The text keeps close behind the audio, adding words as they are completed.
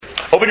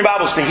Open your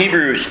Bibles to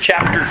Hebrews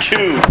chapter 2.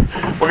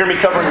 We're going to be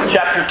covering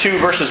chapter 2,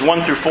 verses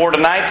 1 through 4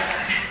 tonight.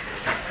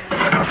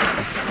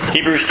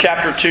 Hebrews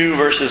chapter 2,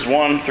 verses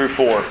 1 through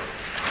 4.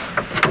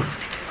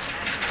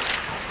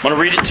 I'm going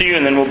to read it to you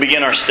and then we'll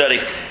begin our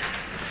study.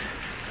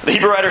 The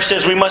Hebrew writer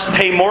says, "We must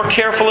pay more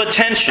careful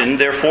attention,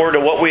 therefore, to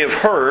what we have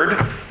heard,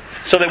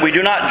 so that we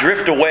do not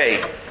drift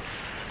away.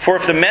 For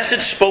if the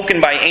message spoken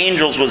by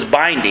angels was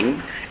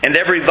binding, and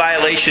every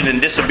violation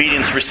and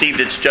disobedience received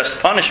its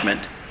just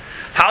punishment,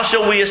 how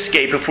shall we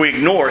escape if we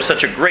ignore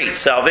such a great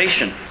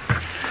salvation?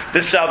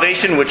 This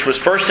salvation, which was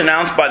first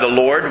announced by the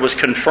Lord, was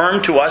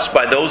confirmed to us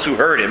by those who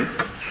heard Him.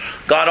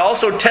 God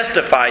also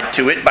testified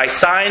to it by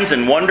signs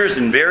and wonders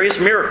and various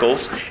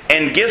miracles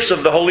and gifts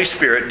of the Holy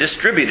Spirit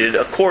distributed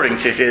according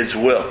to His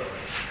will."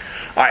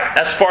 Alright,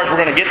 that's as far as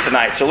we're going to get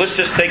tonight. So let's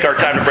just take our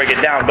time to break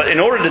it down. But in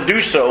order to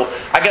do so,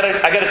 I got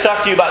to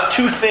talk to you about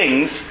two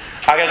things.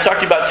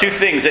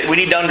 That we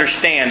need to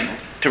understand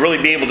to really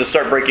be able to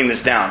start breaking this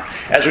down.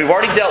 As we've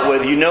already dealt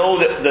with, you know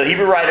that the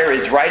Hebrew writer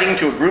is writing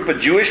to a group of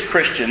Jewish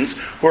Christians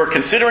who are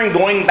considering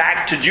going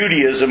back to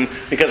Judaism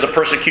because of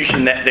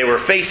persecution that they were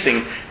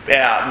facing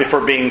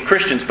before being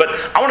Christians. But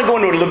I want to go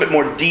into a little bit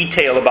more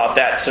detail about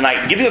that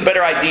tonight, give you a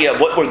better idea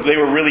of what they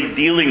were really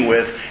dealing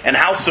with and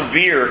how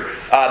severe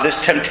this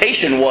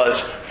temptation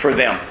was for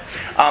them.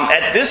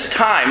 At this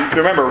time,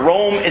 remember,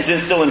 Rome is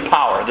still in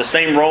power. The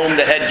same Rome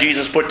that had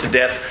Jesus put to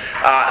death.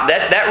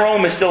 That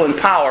Rome is still in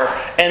power.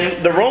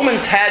 And the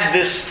Romans had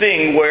this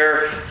thing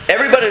where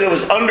everybody that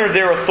was under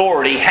their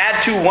authority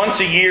had to once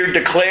a year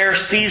declare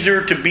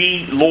Caesar to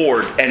be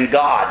Lord and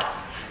God.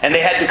 And they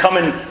had to come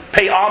and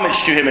pay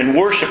homage to him and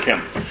worship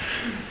him.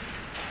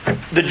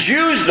 The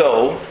Jews,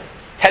 though,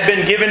 had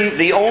been given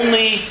the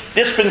only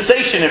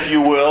dispensation, if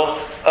you will,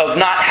 of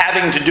not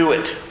having to do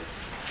it.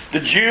 The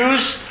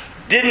Jews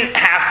didn't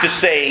have to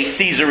say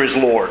Caesar is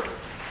Lord.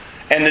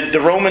 And the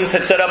Romans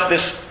had set up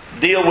this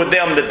deal with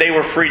them that they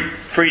were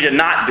free to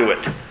not do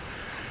it.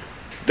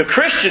 The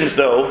Christians,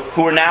 though,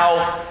 who are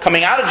now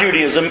coming out of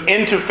Judaism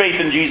into faith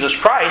in Jesus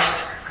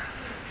Christ,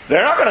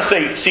 they're not going to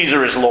say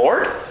Caesar is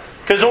Lord,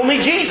 because only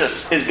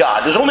Jesus is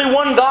God. There's only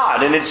one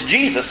God, and it's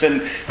Jesus.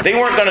 And they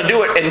weren't going to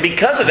do it. And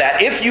because of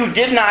that, if you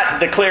did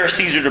not declare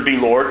Caesar to be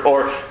Lord,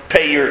 or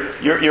pay your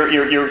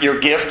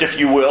gift, if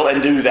you will,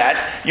 and do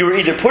that, you were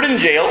either put in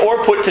jail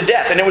or put to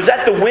death. And it was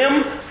at the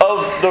whim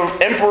of the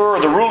emperor or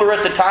the ruler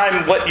at the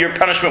time what your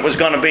punishment was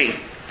going to be.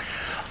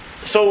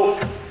 So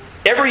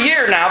every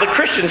year now, the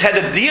Christians had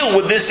to deal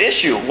with this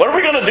issue. What are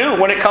we going to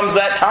do when it comes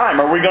that time?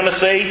 Are we going to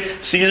say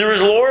Caesar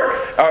is Lord?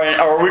 Or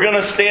are we going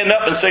to stand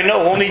up and say,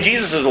 no, only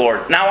Jesus is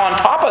Lord? Now, on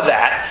top of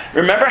that,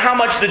 remember how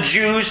much the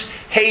Jews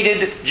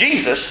hated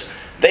Jesus.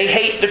 They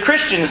hate the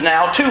Christians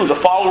now, too. The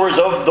followers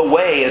of the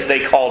way, as they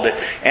called it,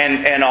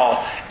 and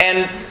all.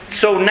 And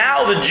so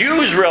now the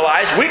Jews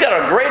realize we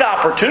got a great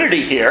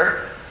opportunity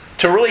here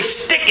to really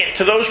stick it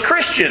to those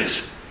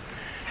Christians.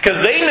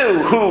 Because they knew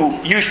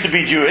who used to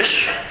be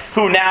Jewish,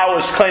 who now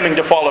is claiming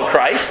to follow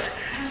Christ.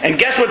 And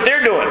guess what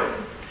they're doing?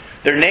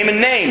 They're naming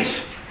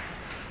names.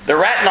 They're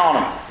ratting on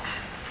them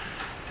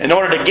in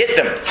order to get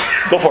them.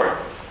 Go for it.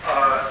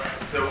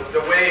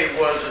 The way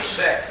was a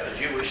sect, a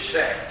Jewish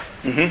sect.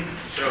 Mm-hmm.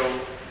 So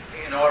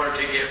in order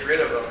to get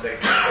rid of them, they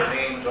took their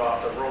names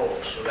off the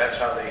rolls. So that's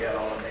how they got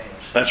all the names.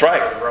 That's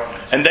right.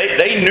 And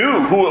they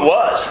knew who it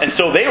was. And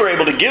so they were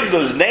able to give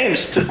those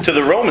names to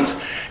the Romans.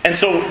 And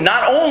so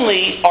not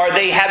only are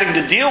they having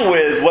to deal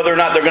with whether or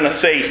not they're going to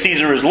say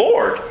Caesar is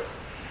Lord,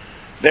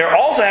 they're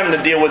also having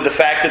to deal with the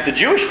fact that the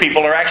Jewish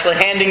people are actually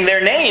handing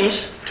their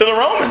names to the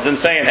Romans and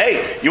saying,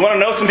 hey, you want to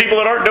know some people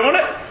that aren't doing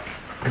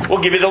it?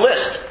 We'll give you the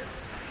list.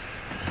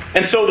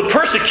 And so the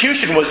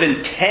persecution was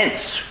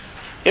intense.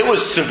 It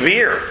was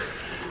severe.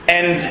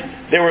 And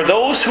there were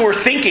those who were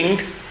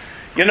thinking,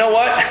 you know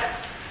what?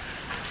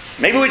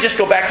 Maybe we just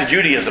go back to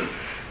Judaism.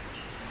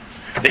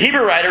 The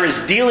Hebrew writer is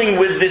dealing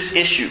with this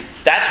issue.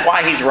 That's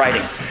why he's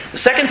writing. The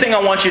second thing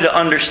I want you to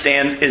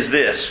understand is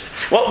this.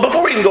 Well,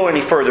 before we can go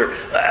any further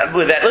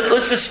with that,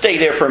 let's just stay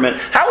there for a minute.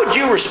 How would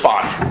you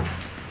respond?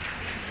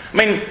 I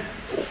mean,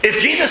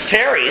 if Jesus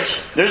tarries,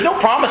 there's no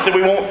promise that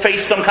we won't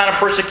face some kind of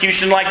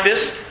persecution like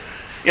this.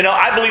 You know,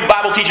 I believe the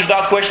Bible teaches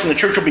without question the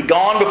church will be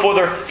gone before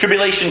the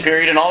tribulation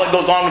period and all that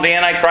goes on with the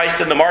Antichrist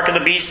and the mark of the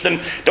beast,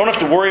 and don't have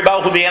to worry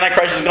about who the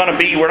Antichrist is going to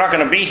be. We're not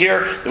going to be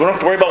here. We don't have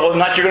to worry about whether or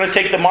not you're going to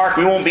take the mark.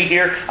 We won't be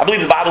here. I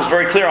believe the Bible's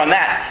very clear on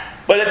that.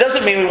 But it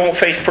doesn't mean we won't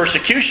face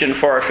persecution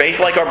for our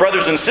faith like our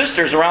brothers and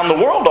sisters around the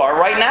world are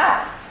right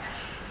now.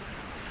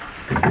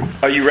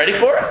 Are you ready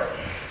for it?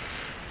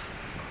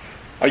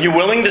 Are you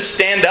willing to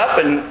stand up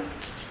and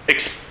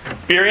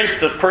experience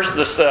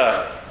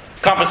the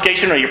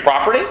confiscation of your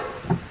property?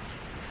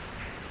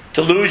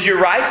 To lose your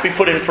rights, be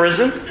put in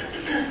prison?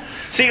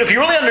 See, if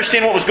you really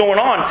understand what was going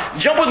on,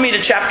 jump with me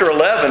to chapter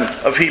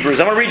 11 of Hebrews.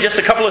 I'm going to read just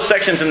a couple of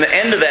sections in the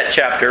end of that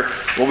chapter,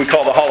 what we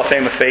call the Hall of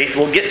Fame of Faith.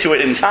 We'll get to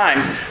it in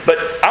time. But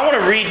I want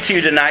to read to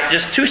you tonight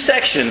just two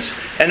sections,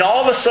 and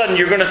all of a sudden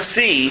you're going to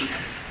see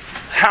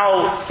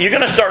how you're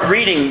going to start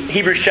reading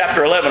Hebrews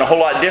chapter 11 a whole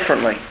lot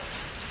differently.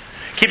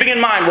 keeping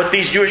in mind what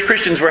these Jewish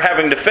Christians were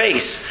having to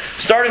face.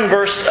 Start in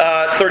verse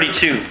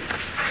 32.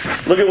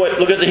 Look at what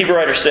the Hebrew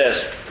writer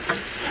says.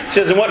 He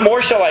says, "And what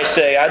more shall I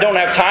say? I don't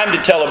have time to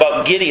tell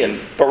about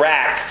Gideon,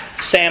 Barak,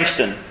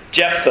 Samson,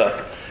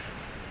 Jephthah,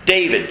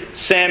 David,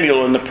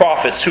 Samuel, and the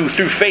prophets, who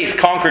through faith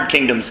conquered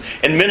kingdoms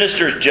and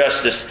ministered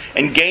justice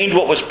and gained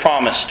what was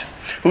promised,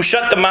 who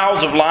shut the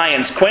mouths of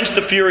lions, quenched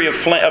the fury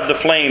of the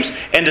flames,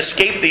 and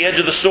escaped the edge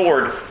of the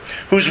sword,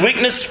 whose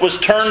weakness was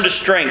turned to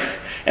strength,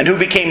 and who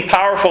became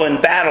powerful in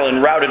battle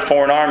and routed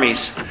foreign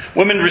armies.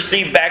 Women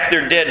received back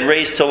their dead,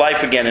 raised to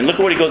life again." And look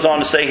at what he goes on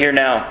to say here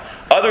now.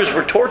 "Others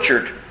were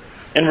tortured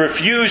and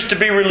refused to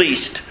be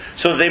released,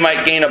 so that they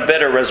might gain a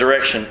better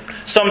resurrection.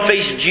 Some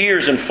faced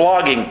jeers and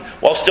flogging,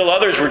 while still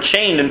others were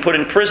chained and put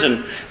in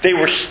prison. They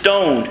were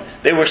stoned.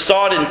 They were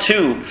sawed in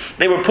two.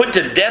 They were put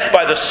to death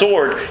by the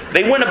sword.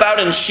 They went about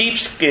in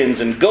sheepskins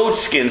and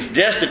goatskins,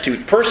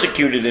 destitute,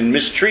 persecuted, and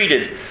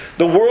mistreated.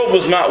 The world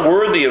was not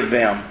worthy of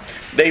them.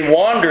 They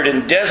wandered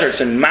in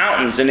deserts and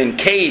mountains and in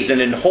caves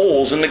and in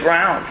holes in the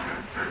ground."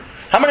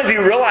 How many of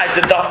you realize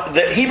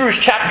that Hebrews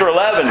chapter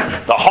 11,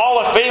 the Hall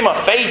of Fame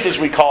of Faith as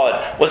we call it,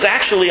 was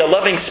actually a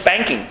loving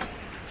spanking?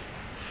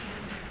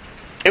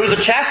 It was a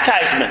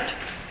chastisement.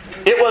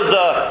 It was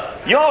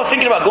you all are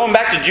thinking about going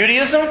back to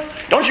Judaism?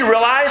 Don't you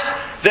realize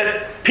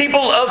that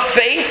people of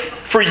faith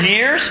for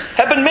years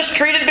have been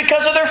mistreated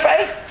because of their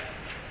faith?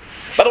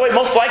 By the way,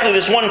 most likely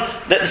this one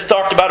that's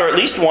talked about, or at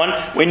least one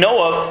we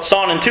know of,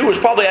 Psalm and 2, was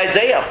probably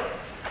Isaiah.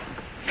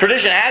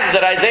 Tradition has it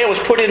that Isaiah was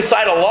put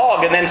inside a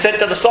log and then sent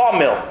to the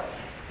sawmill.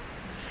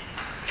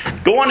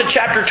 Go on to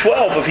chapter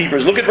 12 of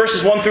Hebrews. Look at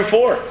verses 1 through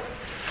 4.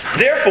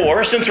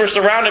 "Therefore, since we're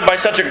surrounded by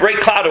such a great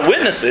cloud of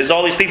witnesses,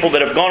 all these people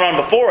that have gone on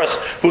before us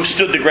who have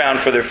stood the ground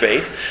for their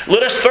faith,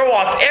 let us throw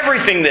off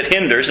everything that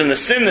hinders and the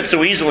sin that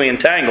so easily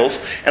entangles,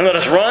 and let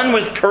us run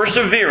with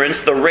perseverance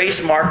the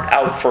race marked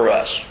out for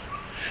us.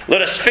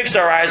 Let us fix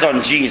our eyes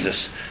on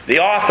Jesus, the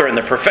author and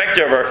the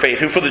perfecter of our faith,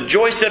 who for the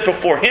joy set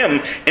before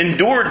Him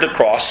endured the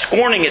cross,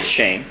 scorning its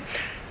shame,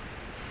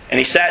 and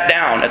He sat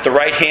down at the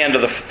right hand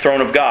of the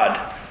throne of God.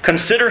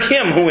 Consider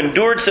Him who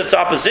endured such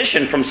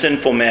opposition from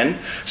sinful men,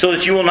 so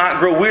that you will not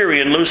grow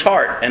weary and lose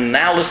heart." And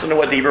now listen to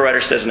what the Hebrew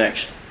writer says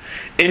next.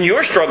 "In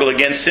your struggle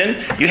against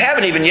sin, you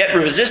haven't even yet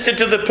resisted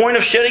to the point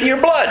of shedding your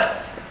blood."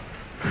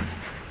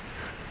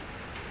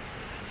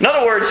 In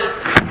other words,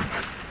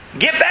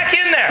 get back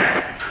in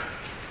there.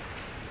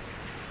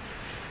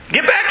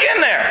 Get back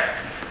in there.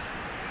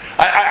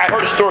 I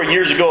heard a story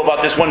years ago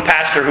about this one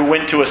pastor who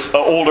went to an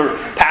older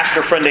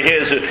pastor friend of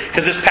his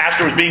because this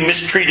pastor was being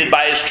mistreated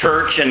by his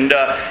church, and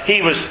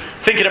he was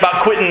thinking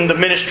about quitting the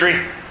ministry.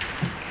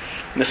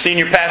 And the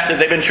senior pastor said,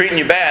 "They've been treating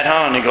you bad,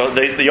 huh?" And he goes,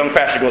 the young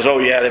pastor goes, "Oh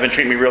yeah, they've been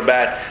treating me real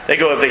bad." They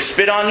go, "Have they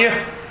spit on you?"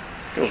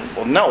 He goes,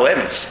 "Well, no, they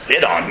haven't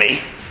spit on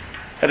me."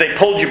 "Have they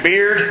pulled your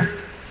beard?"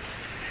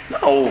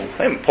 "No,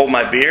 they haven't pulled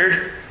my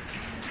beard."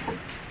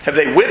 "Have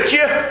they whipped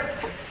you?"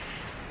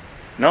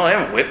 "No, they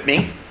haven't whipped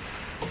me."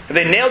 "Have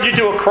they nailed you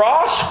to a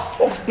cross?"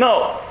 "Well,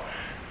 no."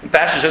 The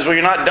pastor says, "Well,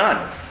 you're not done.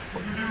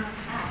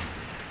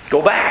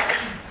 Go back."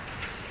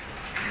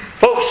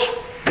 Folks,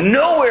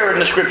 nowhere in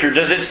the Scripture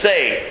does it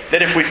say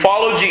that if we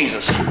follow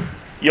Jesus,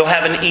 you'll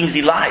have an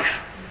easy life.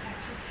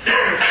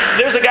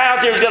 There's a guy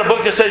out there who's got a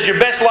book that says your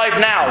best life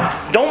now.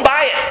 Don't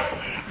buy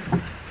it.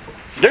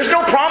 There's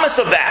no promise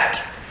of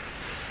that.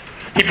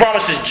 He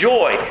promises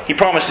joy. He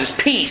promises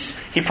peace.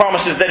 He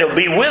promises that He'll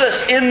be with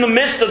us in the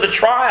midst of the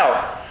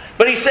trial.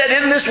 But He said,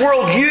 in this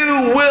world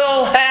you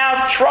will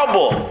have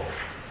trouble.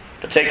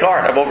 But take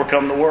heart, I've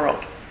overcome the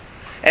world.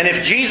 And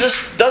if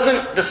Jesus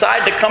doesn't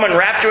decide to come and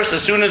rapture us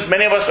as soon as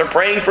many of us are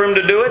praying for Him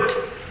to do it,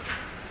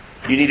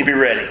 you need to be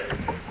ready.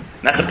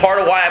 And that's a part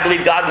of why I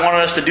believe God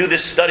wanted us to do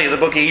this study of the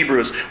book of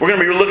Hebrews. We're going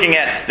to be looking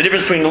at the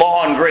difference between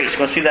law and grace. We're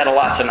going to see that a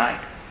lot tonight.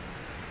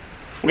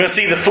 We're going to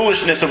see the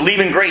foolishness of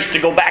leaving grace to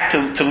go back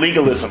to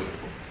legalism.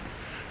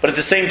 But at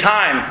the same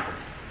time,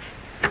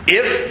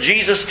 if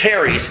Jesus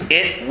tarries,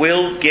 it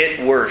will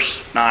get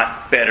worse,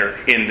 not better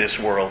in this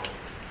world.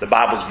 The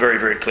Bible's very,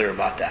 very clear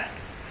about that.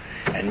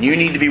 And you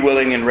need to be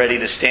willing and ready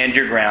to stand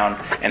your ground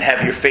and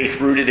have your faith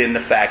rooted in the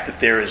fact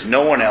that there is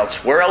no one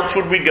else. Where else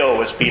would we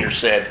go, as Peter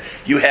said?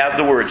 You have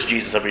the words,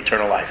 Jesus, of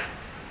eternal life.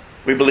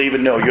 We believe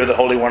and know you're the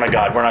Holy One of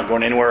God. We're not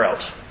going anywhere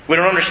else. We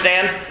don't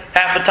understand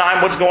half the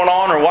time what's going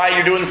on or why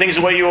you're doing things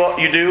the way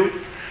you do.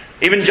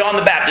 Even John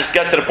the Baptist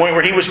got to the point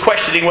where he was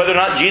questioning whether or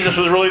not Jesus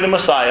was really the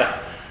Messiah.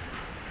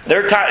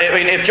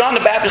 If John the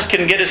Baptist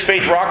can get his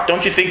faith rocked,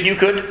 don't you think you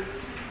could?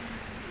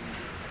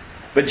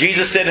 But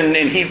Jesus said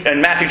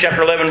in Matthew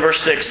chapter 11,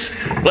 verse 6,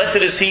 "Blessed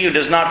is he who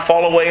does not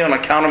fall away on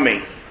account of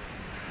me.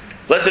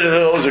 Blessed are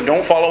those who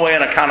don't fall away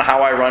on account of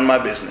how I run my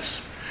business."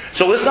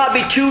 So let's not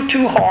be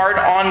too hard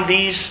on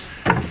these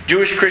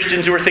Jewish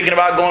Christians who are thinking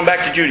about going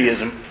back to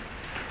Judaism.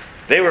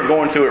 They were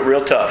going through it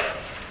real tough.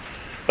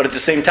 But at the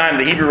same time,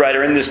 the Hebrew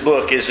writer in this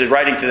book is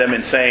writing to them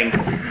and saying,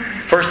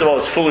 first of all,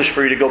 it's foolish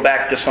for you to go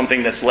back to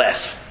something that's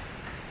less.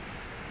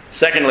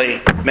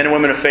 Secondly, men and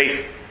women of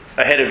faith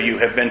ahead of you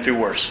have been through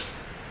worse.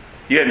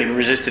 You haven't even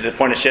resisted to the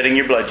point of shedding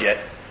your blood yet.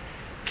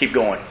 Keep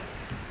going.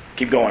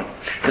 Keep going.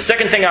 The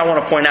second thing I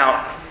want to point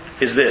out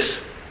is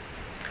this.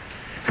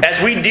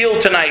 As we deal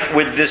tonight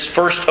with this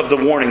first of the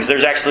warnings,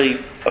 there's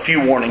actually a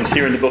few warnings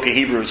here in the book of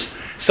Hebrews.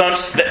 So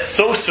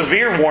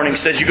severe warning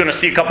says you're going to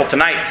see a couple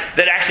tonight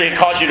that actually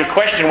cause you to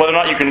question whether or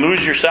not you can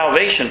lose your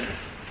salvation.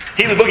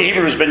 The book of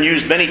Hebrews has been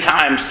used many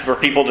times for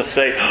people to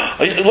say,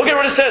 look at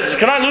what it says,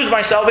 can I lose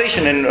my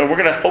salvation? And we're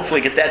going to hopefully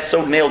get that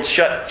so nailed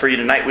shut for you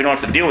tonight we don't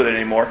have to deal with it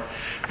anymore.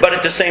 But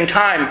at the same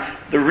time,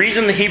 the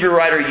reason the Hebrew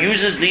writer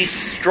uses these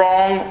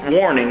strong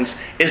warnings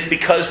is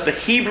because the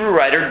Hebrew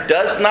writer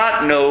does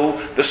not know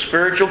the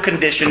spiritual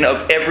condition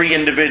of every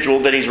individual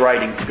that he's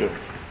writing to.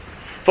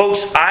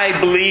 Folks, I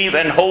believe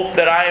and hope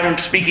that I am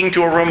speaking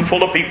to a room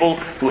full of people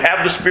who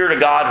have the Spirit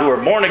of God, who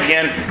are born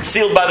again,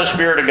 sealed by the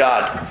Spirit of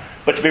God.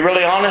 But to be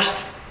really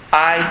honest,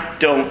 I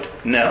don't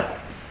know.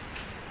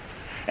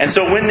 And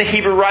so when the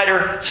Hebrew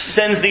writer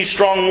sends these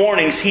strong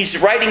warnings, he's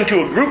writing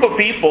to a group of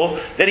people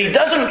that he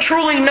doesn't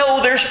truly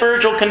know their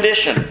spiritual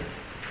condition.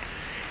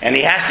 And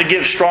he has to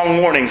give strong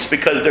warnings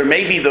because there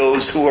may be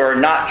those who are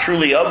not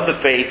truly of the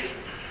faith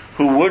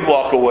who would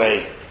walk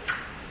away.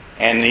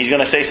 And he's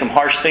going to say some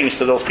harsh things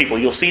to those people.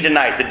 You'll see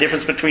tonight the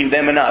difference between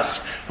them and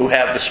us who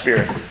have the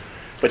Spirit.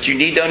 But you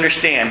need to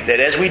understand that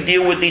as we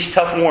deal with these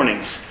tough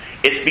warnings,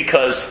 it's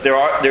because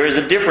there is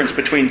a difference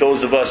between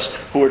those of us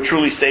who are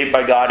truly saved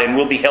by God and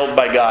will be held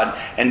by God,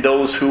 and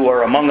those who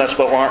are among us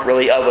but aren't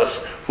really of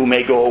us who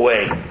may go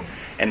away.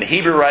 And the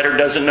Hebrew writer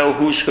doesn't know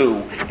who's who,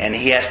 and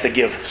he has to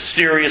give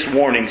serious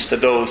warnings to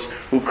those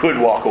who could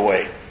walk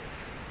away.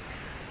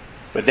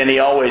 But then he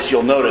always,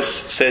 you'll notice,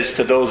 says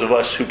to those of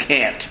us who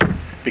can't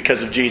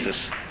because of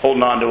Jesus,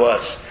 holding on to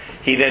us,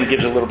 he then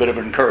gives a little bit of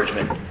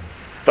encouragement.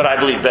 But I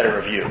believe better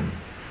of you.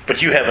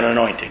 But you have an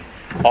anointing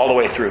all the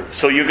way through.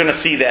 So you're going to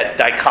see that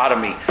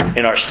dichotomy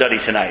in our study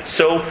tonight.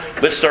 So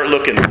let's start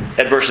looking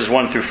at verses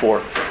 1 through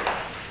 4.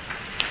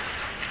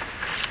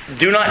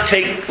 Do not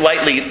take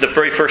lightly the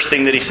very first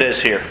thing that he says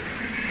here.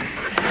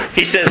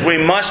 He says,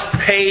 we must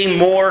pay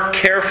more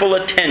careful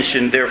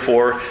attention,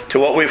 therefore, to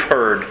what we've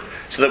heard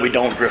so that we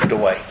don't drift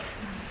away.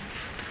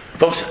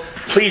 Folks,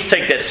 please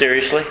take that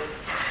seriously.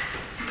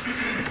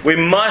 We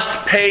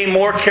must pay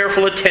more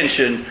careful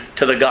attention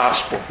to the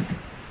gospel.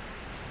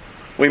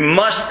 We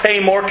must pay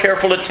more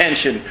careful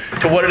attention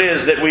to what it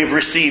is that we've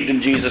received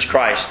in Jesus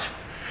Christ.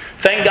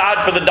 Thank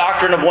God for the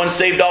doctrine of once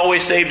saved,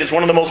 always saved. It's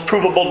one of the most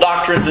provable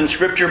doctrines in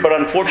Scripture, but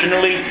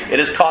unfortunately, it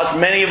has caused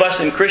many of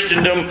us in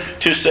Christendom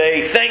to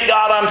say, thank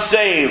God I'm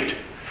saved.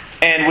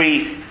 And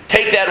we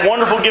take that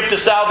wonderful gift of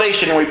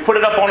salvation and we put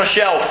it up on a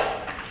shelf.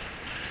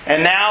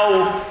 And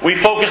now we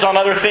focus on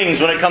other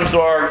things when it comes to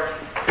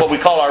what we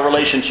call our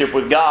relationship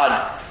with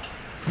God.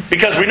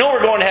 Because we know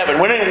we're going to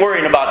heaven. We ain't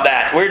worrying about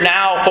that. We're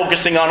now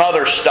focusing on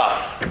other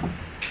stuff.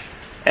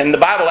 And the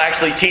Bible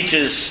actually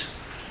teaches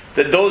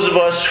that those of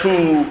us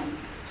who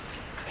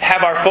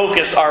have our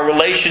focus, our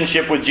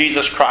relationship with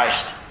Jesus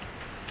Christ,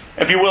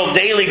 if you will,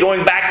 daily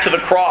going back to the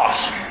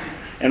cross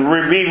and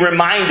be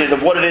reminded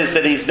of what it is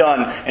that He's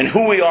done and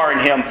who we are in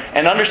Him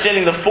and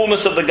understanding the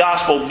fullness of the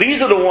gospel,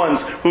 these are the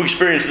ones who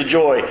experience the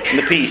joy and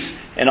the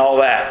peace and all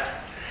that.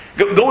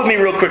 Go with me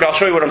real quick. I'll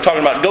show you what I'm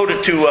talking about. Go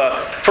to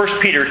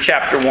 1 Peter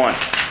chapter 1.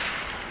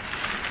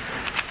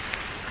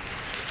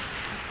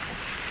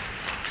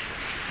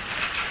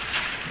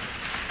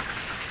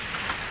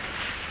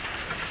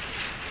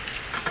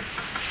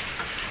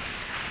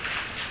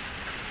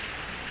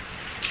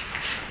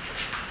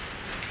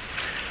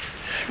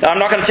 Now, I'm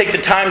not going to take the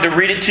time to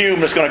read it to you. I'm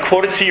just going to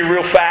quote it to you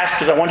real fast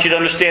because I want you to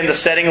understand the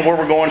setting of where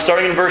we're going.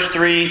 Starting in verse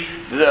 3,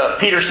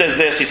 Peter says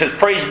this. He says,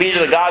 praise be to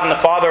the God and the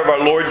Father of our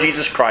Lord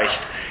Jesus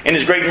Christ. In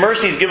His great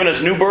mercy, He's given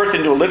us new birth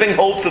into a living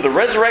hope through the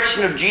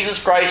resurrection of Jesus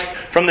Christ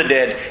from the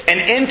dead and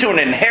into an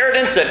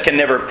inheritance that can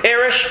never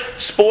perish,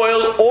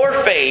 spoil, or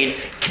fade,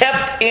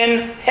 kept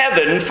in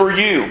heaven for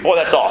you. Boy,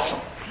 that's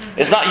awesome.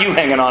 It's not you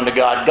hanging on to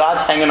God.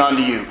 God's hanging on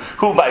to you.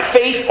 Who by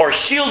faith are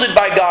shielded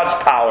by God's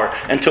power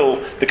until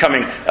the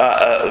coming,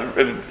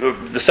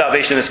 the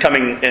salvation is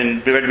coming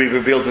and ready to be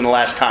revealed in the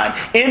last time.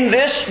 In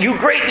this you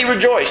greatly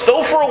rejoice.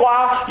 Though for a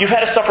while you've had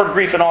to suffer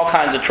grief in all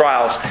kinds of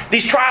trials.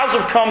 These trials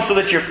have come so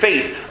that your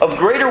faith, of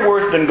greater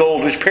worth than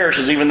gold, which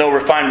perishes even though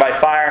refined by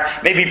fire,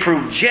 may be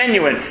proved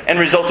genuine and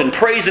result in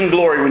praise and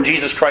glory when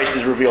Jesus Christ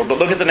is revealed. But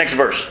look at the next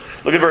verse.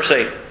 Look at verse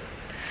 8.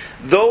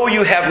 Though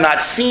you have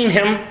not seen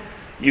Him,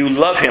 you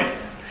love Him.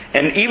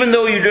 And even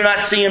though you do not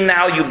see Him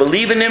now, you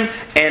believe in Him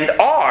and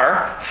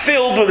are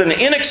filled with an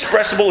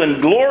inexpressible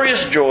and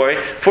glorious joy,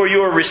 for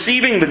you are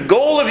receiving the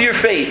goal of your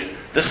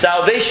faith, the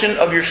salvation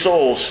of your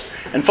souls.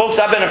 And folks,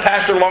 I've been a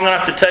pastor long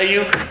enough to tell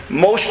you,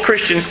 most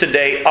Christians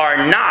today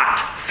are not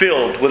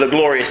filled with a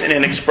glorious and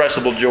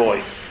inexpressible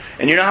joy.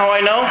 And you know how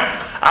I know?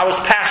 I was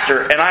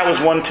pastor and I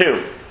was one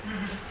too.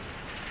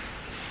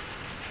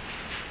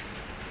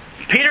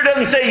 Peter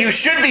doesn't say you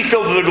should be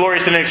filled with a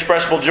glorious and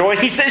inexpressible joy.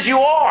 He says you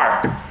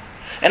are.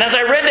 And as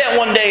I read that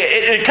one day,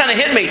 it kind of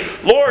hit me.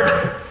 Lord,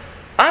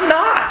 I'm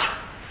not.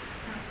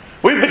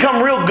 We've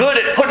become real good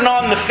at putting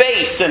on the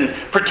face and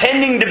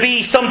pretending to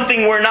be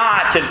something we're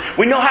not. And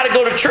we know how to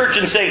go to church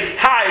and say,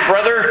 hi,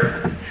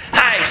 brother.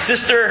 Hi,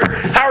 sister.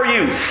 How are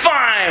you?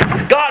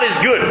 Fine. God is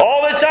good.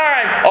 All the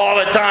time. All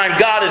the time,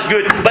 God is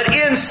good. But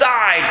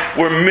inside,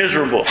 we're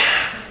miserable.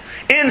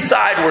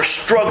 Inside, we're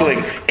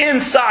struggling.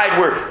 Inside,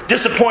 we're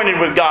disappointed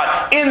with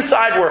God.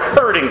 Inside, we're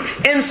hurting.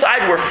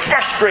 Inside, we're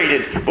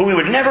frustrated. But we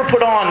would never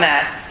put on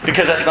that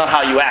because that's not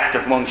how you act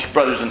amongst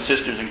brothers and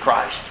sisters in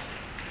Christ.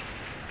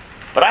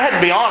 But I had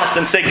to be honest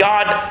and say,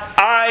 God,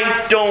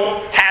 I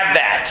don't have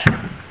that.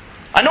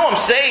 I know I'm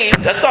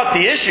saved. That's not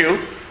the issue.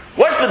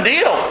 What's the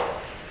deal?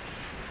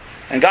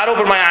 And God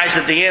opened my eyes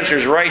that the answer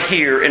is right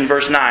here in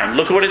verse 9.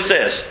 Look at what it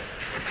says.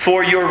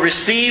 For you're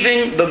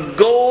receiving the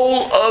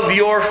goal of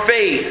your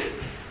faith,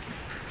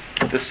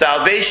 the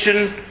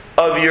salvation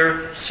of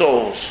your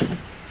souls.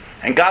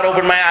 And God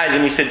opened my eyes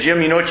and He said,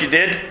 Jim, you know what you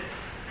did?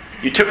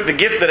 You took the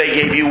gift that I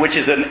gave you, which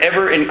is an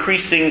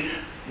ever-increasing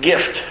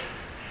gift,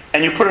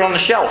 and you put it on the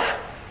shelf.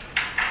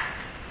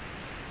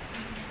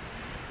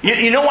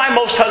 You know why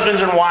most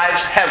husbands and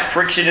wives have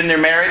friction in their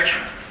marriage?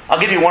 I'll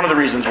give you one of the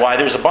reasons why.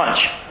 There's a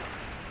bunch.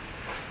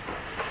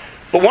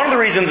 But one of the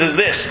reasons is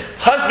this.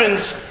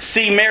 Husbands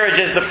see marriage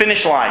as the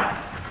finish line.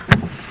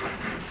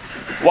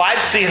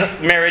 Wives see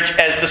marriage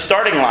as the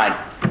starting line.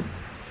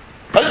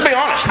 Let's be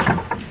honest.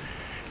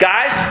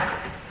 Guys,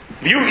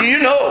 you're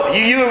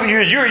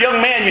a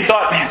young man, you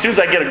thought, man, as soon as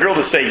I get a girl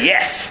to say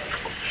yes,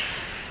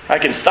 I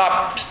can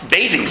stop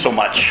bathing so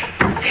much.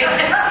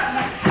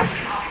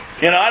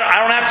 I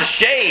don't have to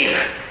shave.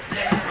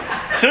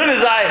 As soon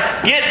as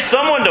I get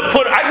someone to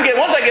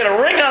once I get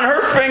a ring on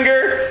her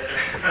finger,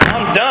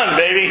 I'm done,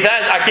 baby.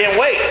 I can't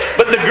wait.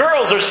 But the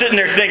girls are sitting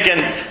there thinking,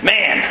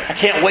 man, I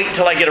can't wait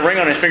until I get a ring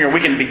on his finger.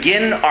 We can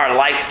begin our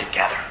life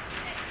together.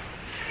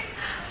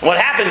 What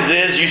happens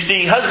is you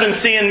see husbands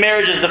seeing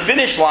marriage as the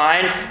finish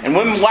line and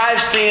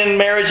wives seeing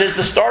marriage as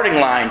the starting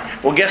line.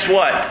 Well, guess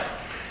what?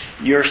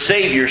 Your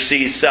Savior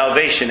sees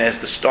salvation as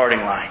the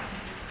starting line.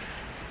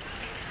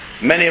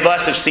 Many of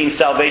us have seen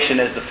salvation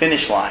as the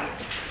finish line.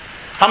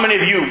 How many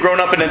of you have grown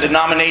up in a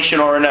denomination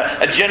or in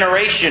a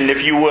generation,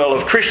 if you will,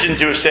 of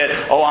Christians who have said,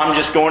 oh, I'm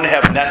just going to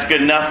heaven. That's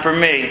good enough for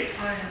me.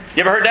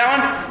 You ever heard that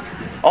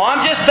one? Oh,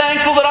 I'm just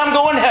thankful that I'm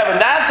going to heaven.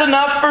 That's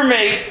enough for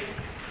me.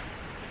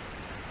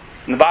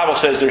 And the Bible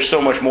says there's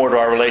so much more to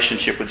our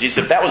relationship with Jesus.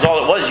 If that was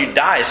all it was, you'd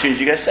die as soon as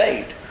you got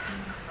saved.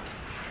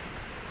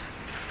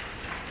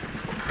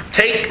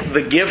 Take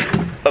the gift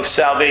of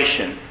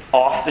salvation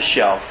off the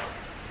shelf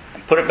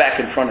and put it back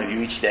in front of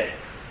you each day.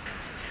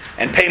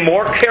 And pay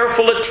more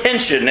careful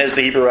attention, as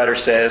the Hebrew writer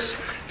says,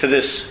 to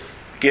this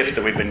gift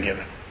that we've been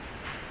given.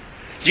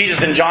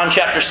 Jesus in John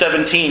chapter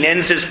 17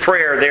 ends His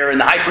prayer there in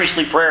the high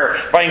priestly prayer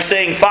by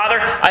saying, Father,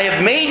 I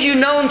have made you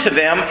known to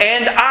them,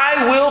 and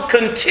I will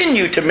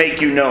continue to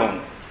make you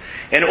known,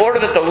 in order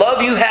that the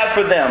love you have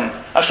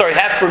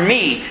for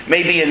me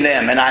may be in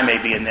them, and I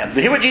may be in them. Did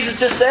you hear what Jesus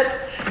just said?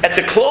 At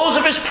the close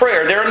of His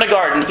prayer there in the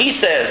garden, He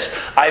says,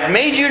 I've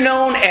made you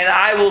known, and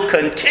I will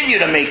continue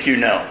to make you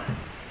known.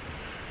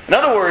 In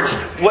other words,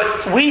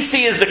 what we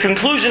see as the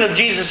conclusion of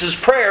Jesus'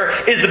 prayer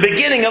is the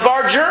beginning of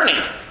our journey.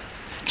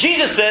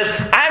 Jesus says,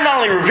 I've not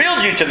only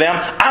revealed you to them,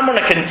 I'm going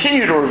to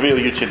continue to reveal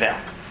you to them.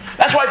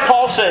 That's why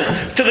Paul says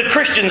to the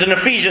Christians in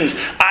Ephesians,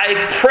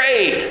 I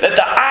pray that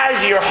the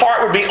eyes of your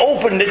heart would be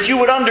open, that you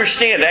would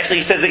understand. Actually,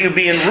 he says that you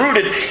being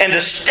rooted and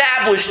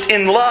established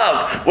in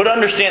love would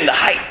understand the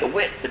height, the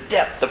width, the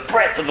depth, the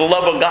breadth of the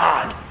love of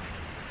God.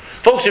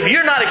 Folks, if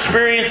you're not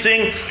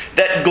experiencing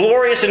that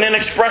glorious and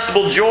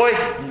inexpressible joy,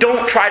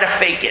 don't try to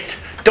fake it.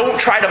 Don't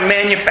try to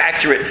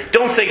manufacture it.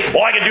 Don't say,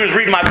 all I got to do is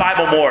read my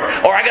Bible more,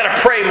 or I got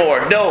to pray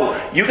more. No,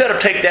 you got to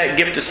take that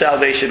gift of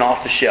salvation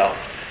off the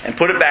shelf and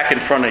put it back in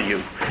front of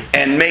you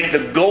and make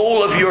the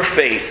goal of your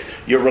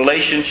faith your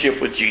relationship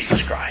with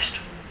Jesus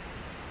Christ.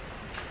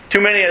 Too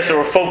many of us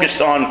are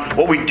focused on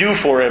what we do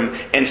for Him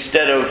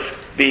instead of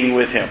being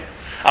with Him.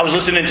 I was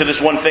listening to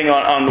this one thing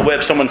on the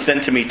web someone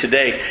sent to me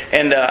today,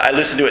 and I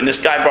listened to it, and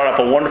this guy brought up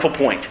a wonderful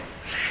point.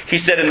 He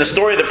said in the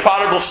story of the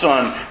prodigal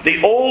son,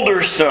 the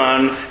older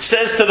son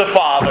says to the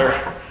father,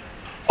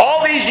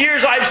 all these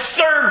years I've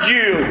served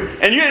you,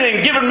 and you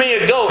didn't given me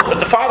a goat. But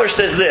the father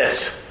says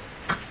this,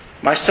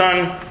 my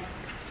son,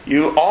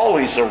 you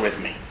always are with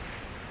me.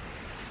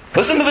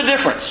 Listen to the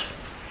difference.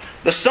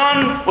 The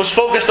son was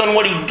focused on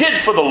what he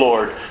did for the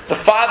Lord. The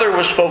father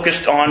was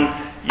focused on,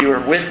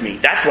 you're with me.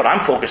 That's what I'm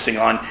focusing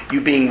on,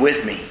 you being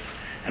with me.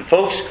 And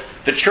folks,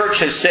 the church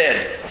has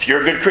said, if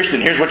you're a good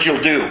Christian, here's what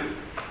you'll do.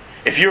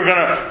 If you're going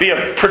to be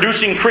a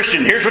producing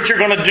Christian, here's what you're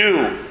going to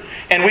do.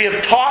 And we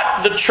have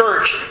taught the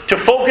church to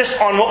focus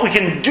on what we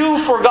can do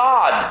for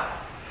God.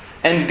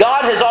 And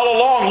God has all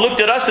along looked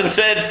at us and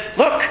said,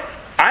 look,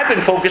 I've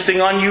been focusing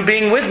on you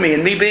being with me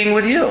and me being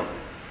with you.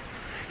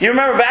 You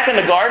remember back in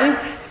the garden?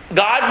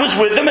 God was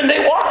with them and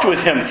they walked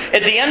with Him.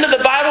 At the end of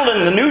the Bible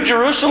in the New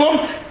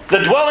Jerusalem,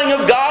 the dwelling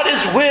of God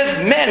is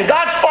with men.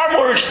 God's far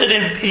more interested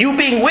in you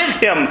being with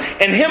Him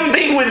and Him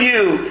being with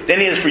you than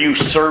He is for you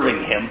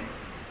serving Him.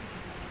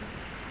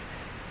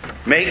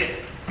 Make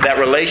that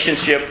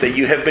relationship that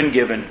you have been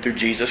given through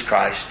Jesus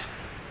Christ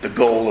the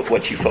goal of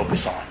what you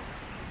focus on.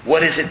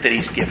 What is it that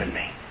He's given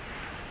me?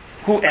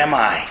 Who am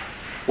I?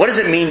 What does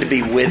it mean to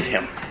be with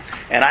Him?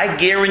 And I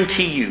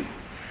guarantee you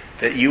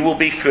that you will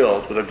be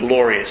filled with a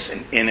glorious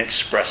and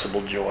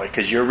inexpressible joy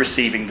because you're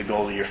receiving the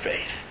goal of your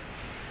faith.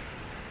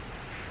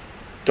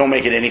 Don't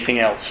make it anything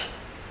else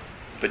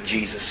but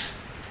Jesus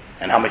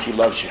and how much He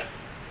loves you.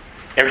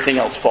 Everything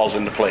else falls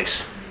into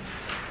place.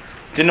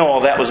 Didn't know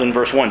all that was in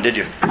verse 1, did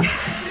you?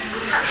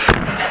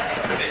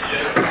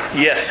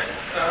 Yes.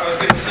 I was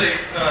going to say,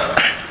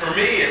 for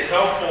me, it's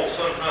helpful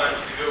sometimes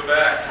to go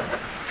back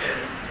and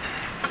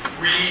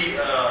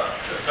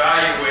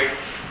re-evaluate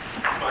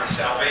my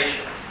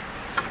salvation.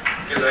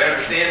 Because I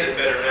understand it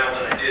better now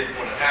than I did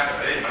when it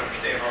happened. I didn't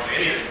understand hardly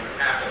anything when it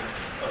happened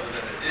other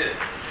than it did.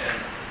 And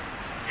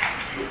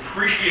you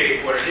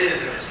appreciate what it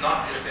is, and it's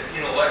not just an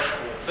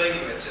intellectual thing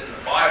that's in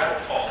the Bible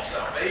called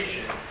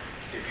salvation.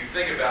 If you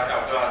think about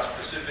how God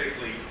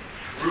specifically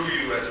grew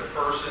you as a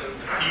person,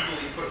 the people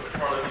He put in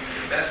front of you,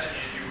 the messages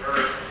you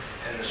heard,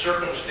 and the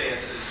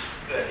circumstances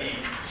that He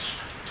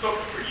took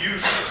for you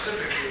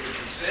specifically to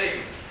be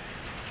saved,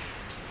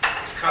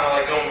 it's kind of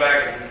like going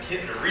back and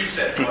hitting a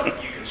reset button.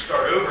 You can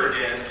start over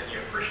again, and you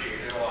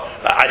appreciate it a lot.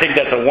 I think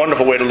that's a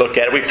wonderful way to look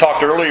at it. We've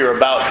talked earlier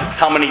about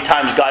how many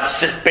times God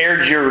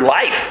spared your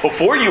life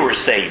before you were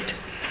saved.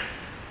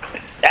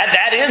 Add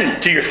that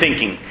in to your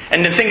thinking.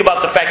 And then think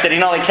about the fact that He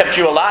not only kept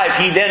you alive,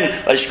 He then,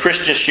 as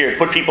Chris just shared,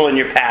 put people in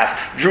your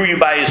path, drew you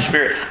by His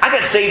Spirit. I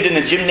got saved in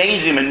a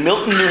gymnasium in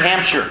Milton, New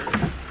Hampshire.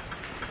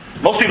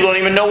 Most people don't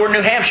even know where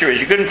New Hampshire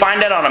is. You couldn't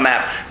find that on a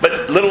map.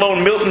 But let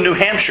alone Milton, New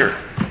Hampshire.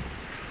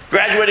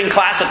 Graduating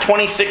class of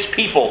 26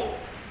 people.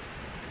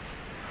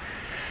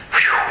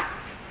 Whew.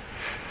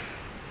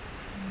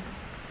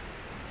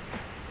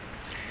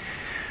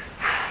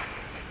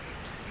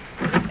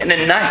 And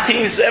in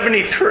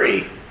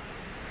 1973...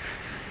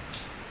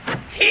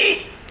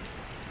 He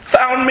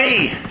found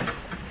me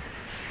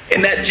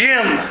in that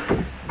gym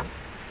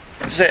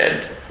and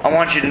said, I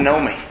want you to know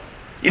me.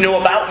 You know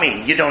about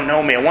me. You don't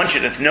know me. I want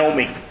you to know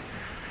me.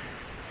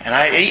 And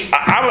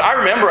I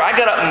remember I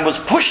got up and was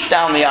pushed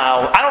down the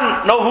aisle. I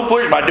don't know who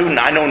pushed me.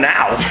 I know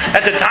now.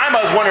 At the time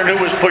I was wondering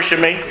who was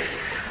pushing me.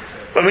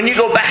 But when you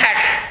go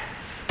back,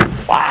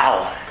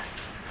 wow.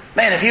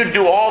 Man, if He would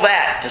do all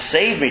that to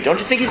save me, don't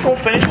you think He's going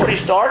to finish what He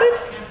started?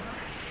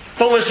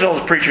 Don't listen to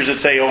those preachers that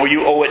say, oh,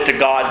 you owe it to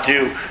God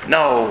too.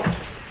 No.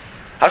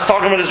 I was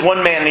talking with this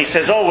one man and he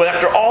says, oh, well,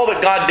 after all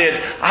that God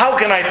did, how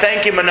can I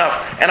thank Him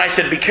enough? And I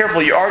said, be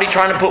careful. You're already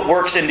trying to put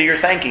works into your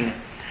thanking.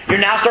 You're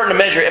now starting to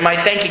measure, am I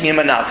thanking Him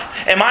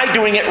enough? Am I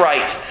doing it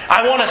right?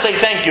 I want to say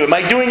thank you. Am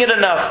I doing it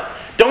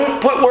enough?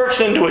 Don't put works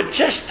into it.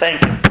 Just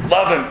thank Him.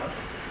 Love Him.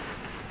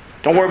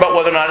 Don't worry about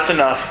whether or not it's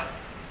enough.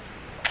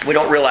 We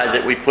don't realize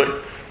it. We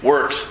put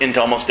works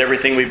into almost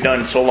everything we've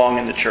done so long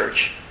in the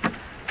church.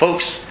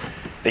 Folks,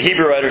 the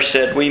Hebrew writer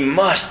said, we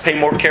must pay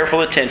more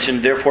careful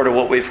attention, therefore, to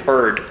what we've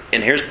heard.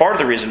 And here's part of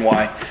the reason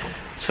why.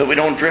 So that we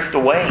don't drift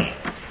away.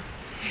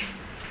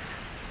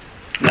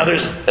 Now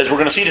there's, as we're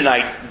going to see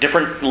tonight,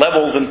 different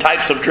levels and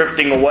types of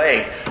drifting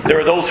away. There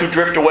are those who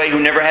drift away, who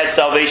never had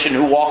salvation,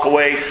 who walk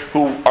away,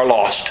 who are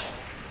lost.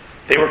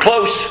 They were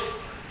close,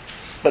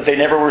 but they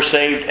never were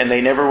saved, and they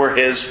never were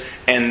His,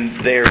 and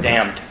they're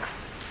damned.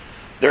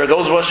 There are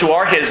those of us who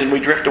are His, and we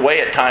drift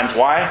away at times.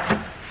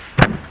 Why?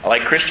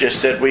 Like Chris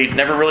just said, we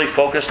never really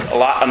focused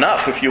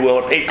enough, if you will,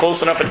 or paid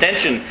close enough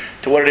attention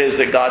to what it is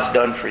that God's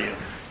done for you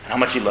and how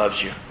much He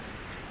loves you.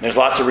 And there's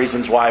lots of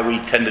reasons why we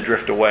tend to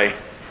drift away.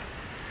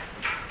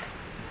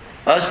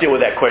 Now, let's deal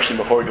with that question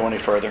before we go any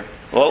further.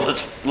 Well,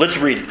 let's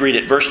read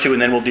it, verse 2,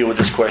 and then we'll deal with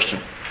this question.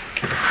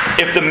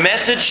 If the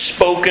message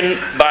spoken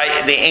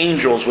by the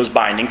angels was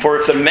binding, for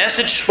if the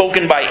message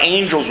spoken by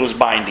angels was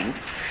binding,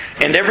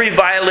 and every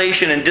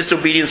violation and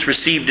disobedience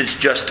received its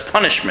just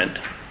punishment,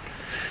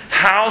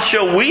 how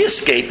shall we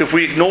escape if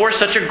we ignore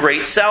such a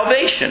great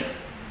salvation?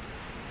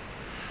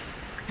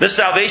 This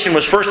salvation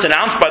was first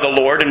announced by the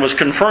Lord and was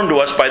confirmed to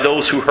us by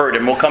those who heard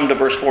Him. We'll come to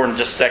verse 4 in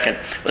just a second.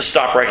 Let's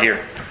stop right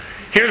here.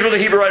 Here's where the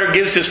Hebrew writer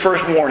gives his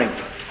first warning.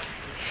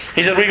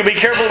 He said we can be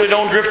careful we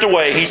don't drift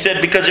away. He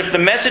said because if the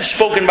message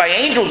spoken by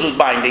angels was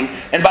binding,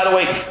 and by the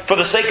way, for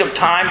the sake of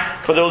time,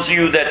 for those of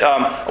you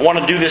that want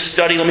to do this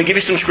study, let me give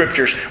you some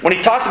scriptures. When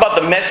he talks about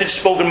the message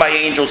spoken by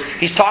angels,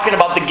 he's talking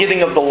about the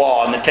giving of the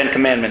law and the Ten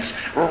Commandments.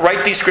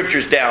 Write these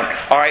scriptures down.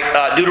 All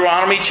right,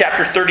 Deuteronomy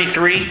chapter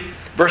 33.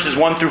 Verses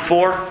 1 through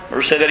 4.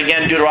 Or say that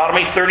again,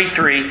 Deuteronomy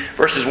 33,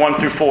 verses 1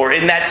 through 4.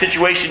 In that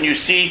situation, you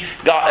see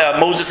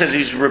Moses, as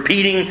he's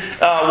repeating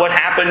what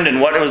happened and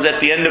what was at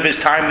the end of his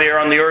time there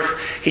on the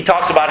earth. He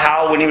talks about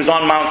how when he was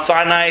on Mount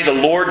Sinai, the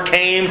Lord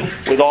came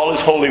with all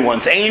His holy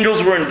ones.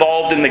 Angels were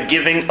involved in the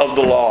giving of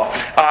the law.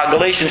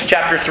 Galatians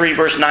chapter 3,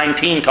 verse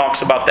 19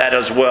 talks about that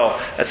as well.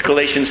 That's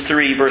Galatians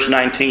 3, verse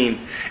 19.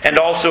 And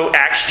also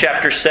Acts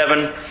chapter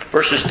 7,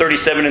 verses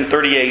 37 and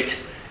 38.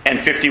 and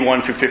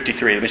 51 through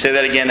 53. Let me say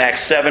that again,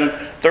 Acts 7,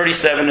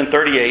 37 and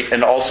 38,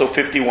 and also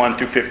 51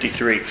 through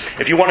 53.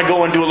 If you want to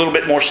go and do a little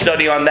bit more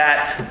study on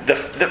that,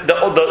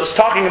 it's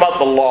talking about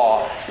the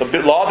law.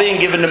 The law being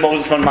given to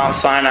Moses on Mount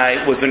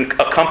Sinai was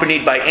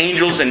accompanied by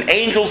angels, and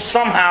angels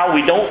somehow,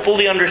 we don't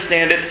fully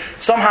understand it,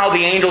 somehow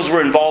the angels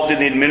were involved in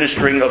the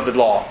administering of the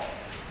law.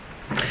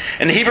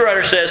 And the Hebrew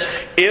writer says,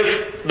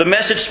 if the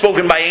message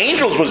spoken by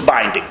angels was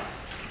binding,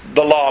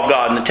 the law of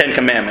God and the Ten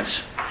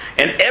Commandments,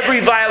 and every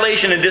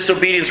violation and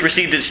disobedience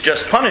received its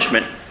just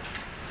punishment,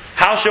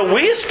 how shall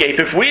we escape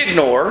if we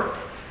ignore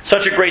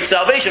such a great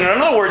salvation? In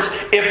other words,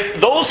 if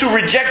those who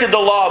rejected the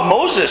law of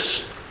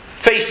Moses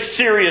faced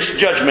serious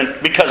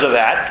judgment because of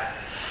that,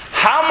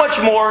 how much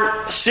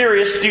more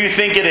serious do you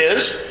think it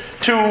is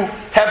to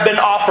have been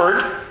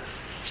offered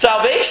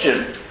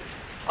salvation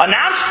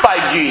announced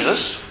by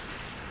Jesus,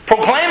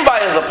 proclaimed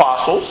by His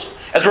apostles,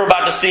 as we're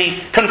about to see,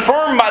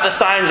 confirmed by the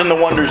signs and the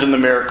wonders and the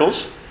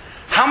miracles?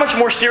 How much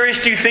more serious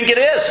do you think it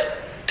is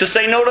to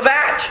say no to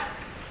that?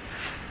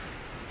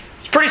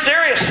 It's pretty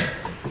serious.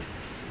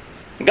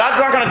 God's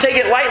not going to take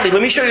it lightly.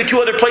 Let me show you two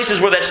other places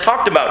where that's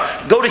talked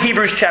about. Go to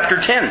Hebrews chapter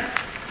 10.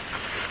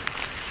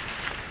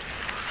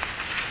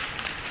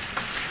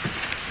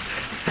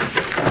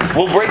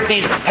 We'll break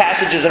these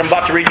passages that I'm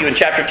about to read you in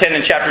chapter 10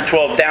 and chapter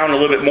 12 down a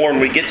little bit more when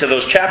we get to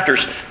those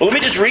chapters. But let me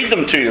just read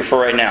them to you for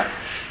right now.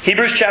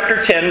 Hebrews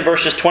chapter 10,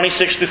 verses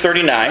 26 through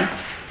 39.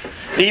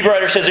 The Hebrew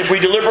writer says, if we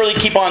deliberately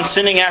keep on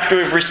sinning after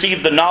we've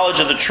received the knowledge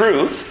of the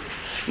truth,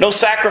 no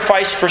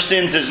sacrifice for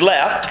sins is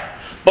left,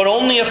 but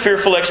only a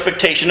fearful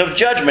expectation of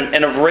judgment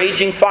and of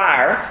raging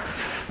fire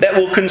that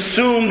will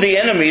consume the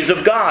enemies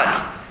of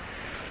God.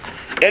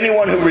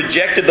 Anyone who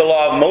rejected the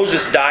law of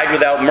Moses died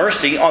without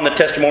mercy on the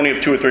testimony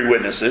of 2 or 3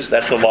 witnesses.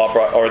 That's the law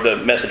or the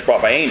message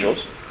brought by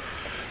angels.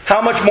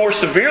 How much more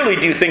severely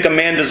do you think a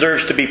man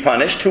deserves to be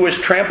punished who has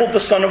trampled the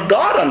Son of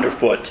God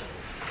underfoot?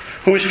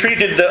 Who has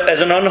treated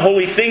as an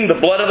unholy thing the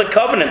blood of the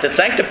covenant that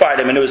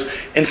sanctified him, and who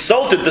has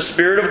insulted the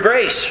Spirit of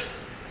grace?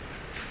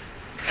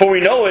 For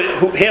we know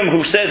him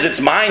who says, it's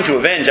mine to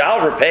avenge,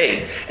 I'll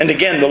repay. And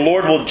again, the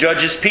Lord will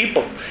judge His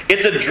people.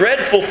 It's a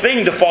dreadful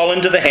thing to fall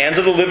into the hands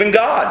of the living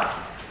God.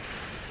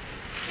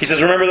 He says,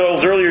 remember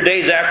those earlier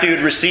days after you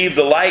had received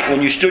the light,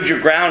 when you stood your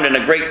ground in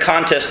a great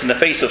contest in the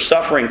face of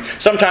suffering.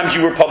 Sometimes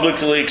you were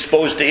publicly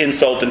exposed to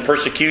insult and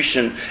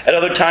persecution. At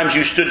other times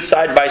you stood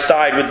side by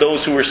side with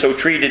those who were so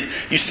treated.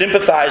 You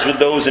sympathized with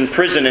those in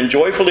prison and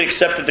joyfully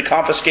accepted the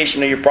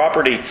confiscation of your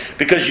property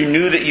because you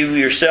knew that you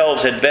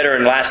yourselves had better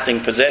and lasting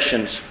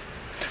possessions.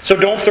 So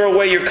don't throw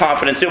away your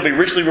confidence. It will be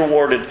richly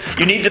rewarded.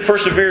 You need to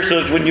persevere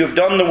so that when you have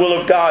done the will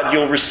of God,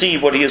 you'll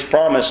receive what He has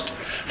promised.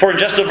 For in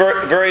just a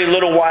very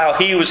little while,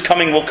 He who is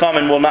coming will come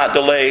and will not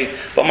delay.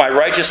 But my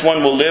righteous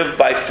one will live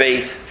by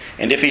faith.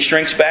 And if he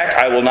shrinks back,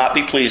 I will not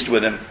be pleased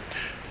with him.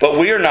 But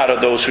we are not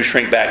of those who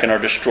shrink back and are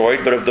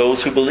destroyed, but of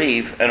those who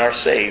believe and are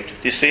saved.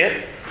 Do you see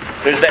it?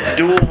 There's that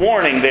dual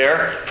warning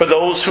there for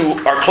those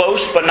who are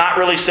close but not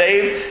really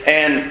saved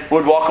and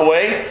would walk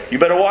away. You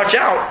better watch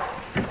out.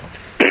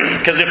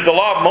 Because if the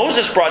law of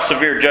Moses brought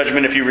severe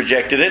judgment if you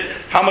rejected it,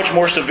 how much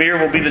more severe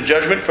will be the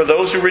judgment for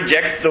those who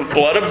reject the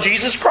blood of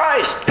Jesus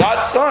Christ,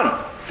 God's Son?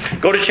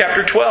 Go to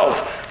chapter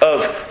 12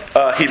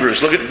 of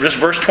Hebrews. Look at just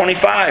verse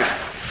 25.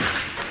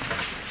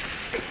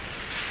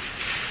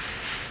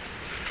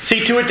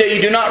 See to it that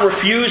you do not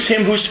refuse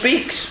him who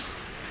speaks.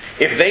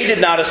 If they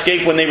did not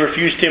escape when they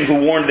refused him who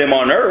warned them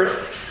on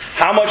earth,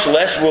 how much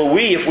less will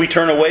we if we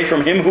turn away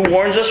from him who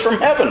warns us from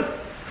heaven?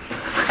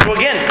 So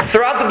again,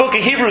 throughout the book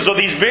of Hebrews are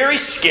these very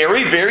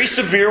scary, very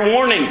severe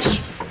warnings.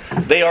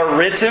 They are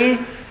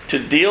written to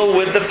deal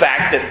with the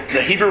fact that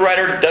the Hebrew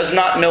writer does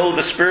not know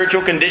the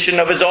spiritual condition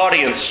of his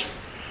audience.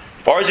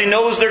 As far as he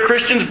knows they're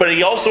Christians, but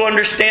he also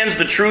understands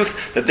the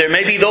truth that there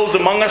may be those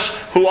among us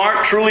who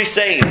aren't truly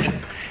saved.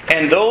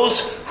 And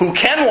those who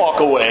can walk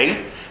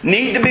away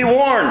need to be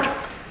warned.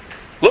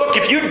 Look,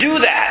 if you do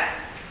that,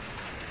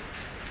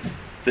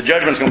 the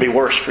judgment's going to be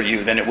worse for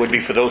you than it would be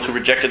for those who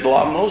rejected the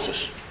law of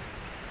Moses.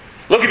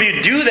 Look, if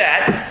you do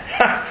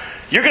that,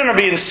 you're going to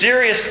be in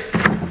serious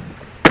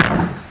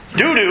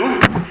doo-doo.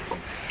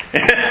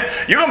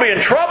 You're going to be in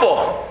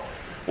trouble.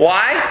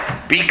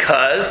 Why?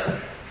 Because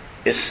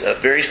it's a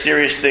very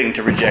serious thing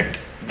to reject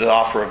the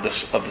offer of the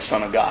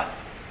Son of God.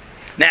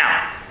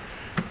 Now,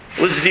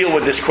 let's deal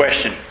with this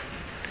question.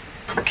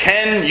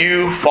 Can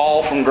you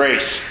fall from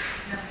grace?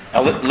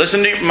 Now,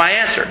 listen to my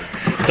answer.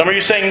 Some of you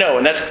are saying no,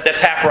 and that's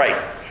half right.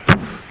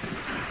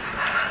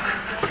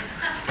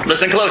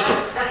 Listen closely.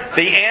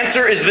 The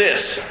answer is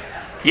this.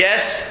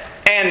 Yes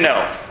and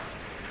no.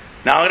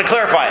 Now I'm going to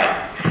clarify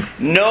it.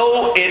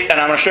 No, and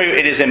I'm going to show you,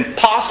 it is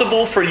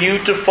impossible for you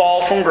to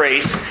fall from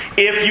grace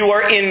if you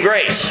are in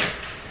grace.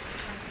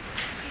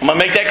 I'm going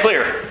to make that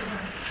clear.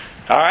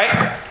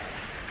 Alright?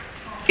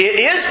 It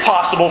is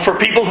possible for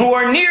people who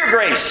are near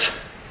grace,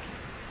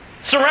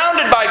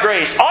 surrounded by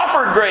grace,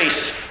 offered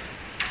grace,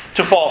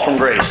 to fall from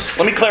grace.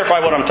 Let me clarify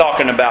what I'm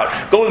talking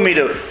about. Go with me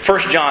to 1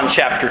 John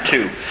chapter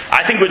 2.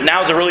 I think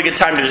now is a really good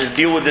time to just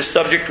deal with this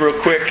subject real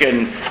quick,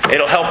 and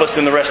it'll help us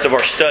in the rest of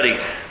our study.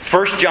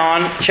 1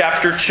 John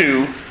chapter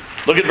 2,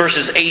 look at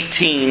verses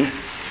 18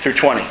 through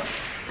 20.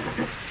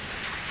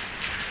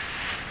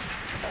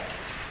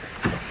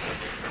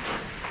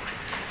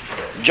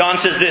 John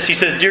says this, he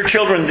says, "Dear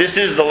children, this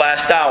is the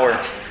last hour.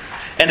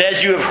 And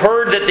as you have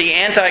heard that the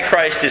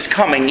Antichrist is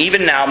coming,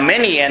 even now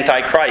many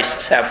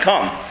Antichrists have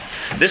come.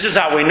 This is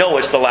how we know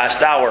it's the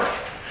last hour.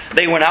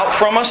 They went out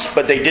from us,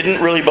 but they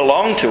didn't really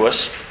belong to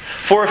us.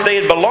 For if they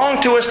had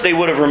belonged to us, they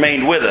would have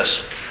remained with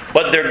us.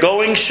 But their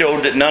going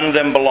showed that none of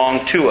them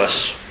belonged to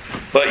us.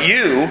 But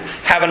you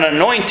have an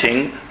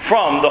anointing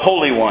from the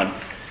Holy One,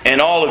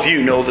 and all of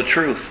you know the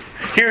truth."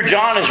 Here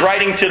John is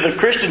writing to the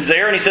Christians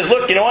there, and he says,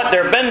 look, you know what?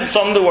 There have been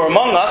some that were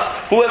among us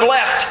who have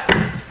left.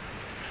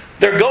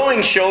 Their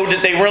going showed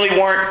that they really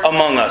weren't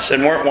among us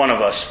and weren't one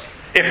of us.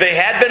 If they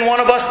had been one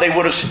of us, they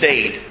would have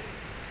stayed.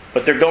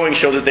 But their going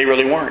showed that they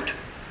really weren't.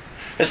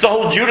 It's the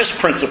whole Judas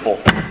principle.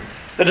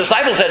 The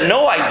disciples had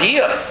no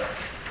idea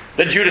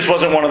that Judas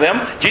wasn't one of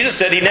them. Jesus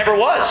said he never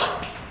was.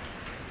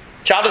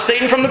 Child of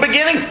Satan from the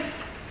beginning.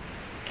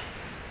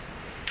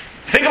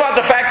 Think about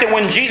the fact that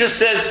when Jesus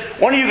says,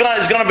 one of you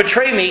is going to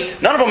betray me,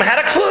 none of them had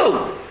a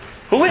clue.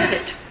 Who is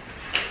it?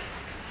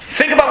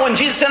 Think about when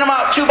Jesus sent them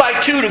out 2 by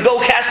 2 to go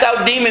cast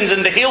out demons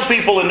and to heal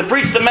people and to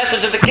preach the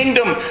message of the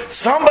kingdom.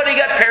 Somebody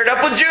got paired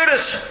up with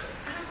Judas.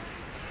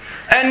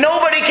 And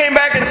nobody came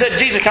back and said,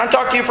 Jesus, can I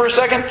talk to you for a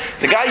second?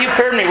 The guy you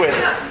paired me with,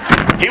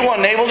 he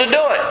wasn't able to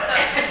do it.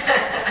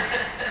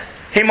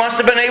 He must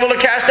have been able to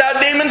cast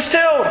out demons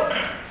too.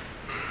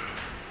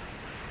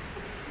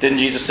 Didn't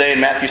Jesus say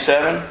in Matthew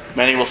 7,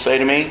 many will say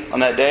to me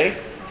on that day,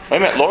 wait a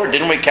minute, Lord,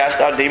 didn't we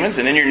cast out demons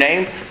and in your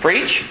name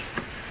preach?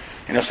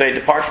 And he'll say,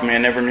 depart from me, I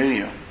never knew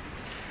you.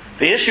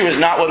 The issue is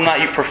not whether or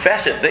not you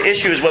profess it. The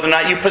issue is whether or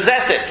not you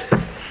possess it.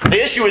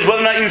 The issue is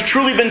whether or not you've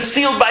truly been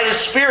sealed by His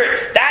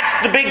Spirit.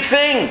 That's the big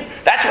thing.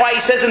 That's why he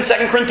says in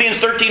 2 Corinthians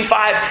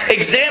 13:5,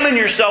 examine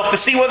yourself to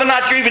see whether or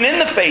not you're even in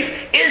the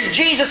faith. Is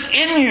Jesus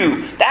in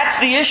you? That's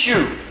the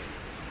issue.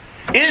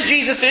 Is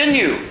Jesus in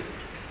you?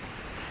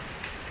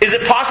 Is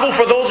it possible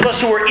for those of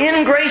us who are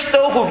in grace,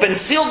 though, who have been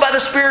sealed by the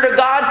Spirit of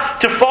God,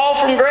 to fall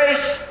from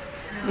grace?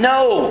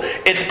 No.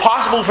 It's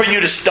possible for you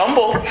to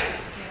stumble.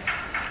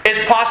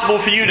 It's possible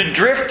for you to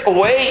drift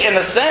away in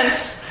a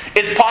sense.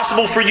 It's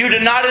possible for you to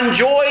not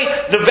enjoy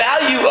the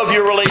value of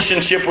your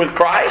relationship with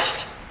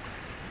Christ.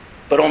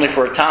 But only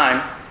for a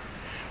time.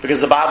 Because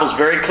the Bible is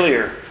very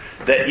clear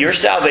that your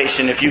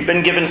salvation, if you've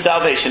been given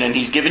salvation and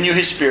He's given you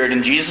His Spirit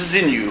and Jesus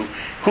is in you,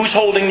 who's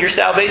holding your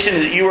salvation?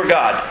 Is it you or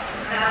God?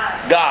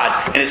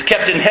 God. And it's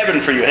kept in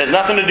heaven for you. It has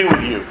nothing to do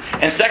with you.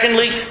 And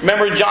secondly,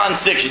 remember John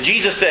 6.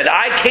 Jesus said,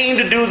 I came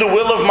to do the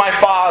will of my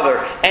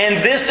Father. And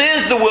this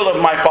is the will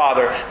of my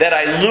Father, that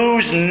I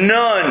lose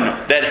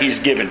none that He's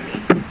given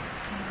me.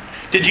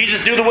 Did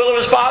Jesus do the will of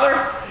His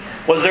Father?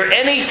 Was there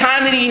any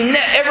time that He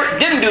ever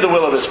didn't do the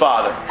will of His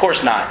Father? Of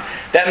course not.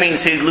 That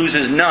means He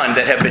loses none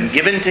that have been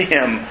given to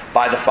Him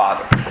by the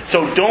Father.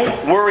 So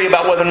don't worry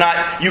about whether or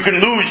not you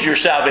can lose your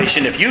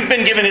salvation. If you've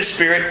been given His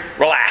Spirit,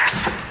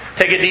 relax.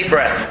 Take a deep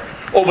breath.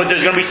 Oh, but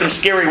there's going to be some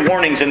scary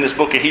warnings in this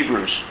book of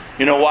Hebrews.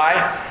 You know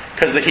why?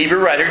 Because the Hebrew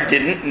writer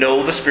didn't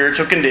know the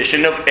spiritual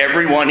condition of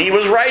everyone he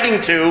was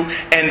writing to,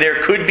 and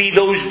there could be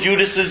those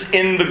Judases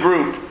in the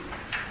group.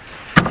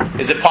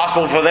 Is it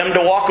possible for them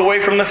to walk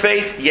away from the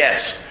faith?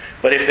 Yes.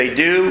 But if they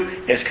do,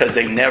 it's because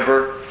they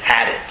never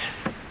had it.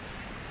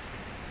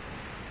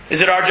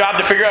 Is it our job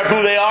to figure out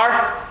who they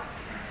are?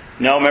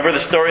 No. Remember the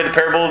story of the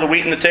parable of the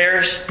wheat and the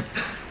tares?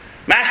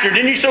 Master,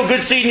 didn't you sow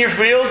good seed in your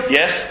field?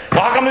 Yes.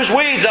 Well, how come there's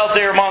weeds out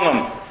there among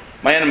them?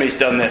 My enemy's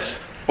done this.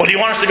 Well, do you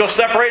want us to go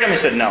separate them? He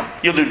said, no.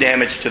 You'll do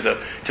damage to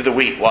the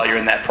wheat while you're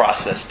in that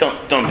process.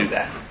 Don't do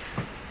that.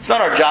 It's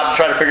not our job to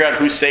try to figure out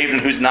who's saved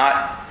and who's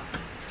not.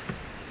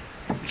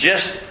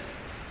 Just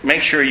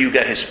make sure you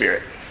get His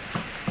Spirit.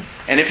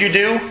 And if you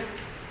do,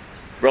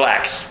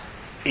 relax.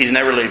 He's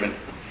never leaving.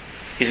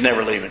 He's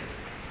never leaving.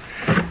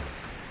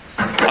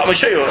 I'm going to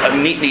show you a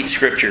neat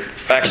scripture.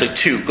 Actually,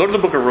 two. Go to the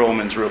book of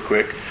Romans real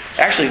quick.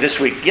 Actually, this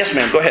week. Yes,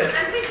 ma'am. Go ahead.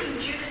 I'm thinking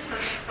Judas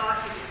must have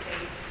thought he was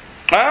saved.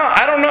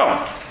 I don't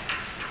know.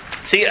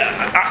 See,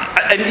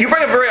 and you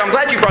bring up I'm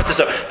glad you brought this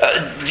up.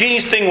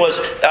 Jeannie's thing was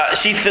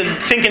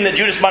thinking that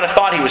Judas might have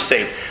thought he was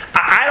saved.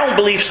 I don't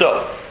believe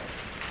so.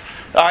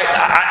 All right?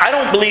 I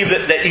don't believe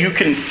that you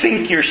can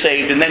think you're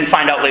saved and then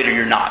find out later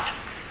you're not.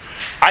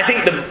 I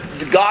think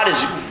the God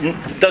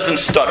doesn't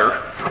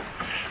stutter.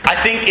 I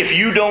think if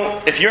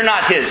you're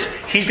not His,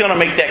 He's going to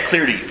make that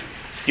clear to you.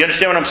 You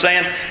understand what I'm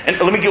saying? And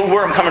let me get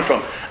where I'm coming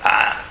from.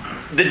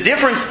 The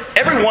difference,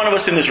 every one of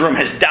us in this room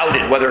has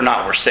doubted whether or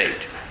not we're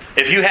saved.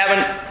 If you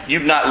haven't,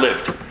 you've not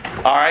lived.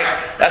 All right?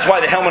 That's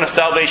why the helmet of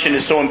salvation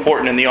is so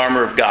important in the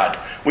armor of God.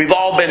 We've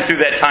all been through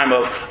that time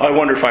of, I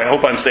wonder if I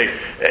hope I'm saved.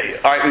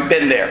 All right, we've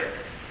been there.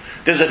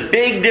 There's a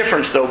big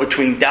difference, though,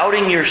 between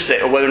doubting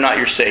whether or not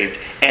you're saved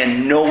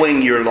and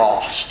knowing you're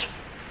lost.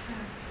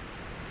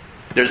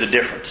 There's a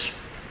difference.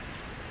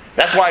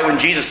 That's why when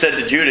Jesus said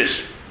to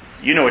Judas,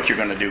 you know what you're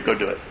going to do, go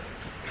do it.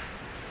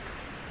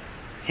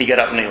 He got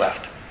up and he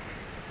left.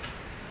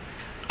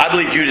 I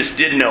believe Judas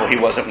did know he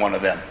wasn't one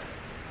of them.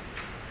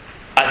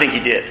 I think he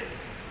did.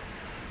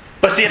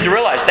 But see, you have to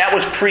realize that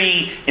was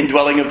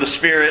pre-indwelling of the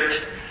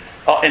Spirit.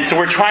 And so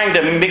we're trying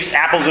to mix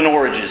apples and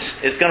oranges.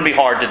 It's going to be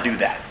hard to do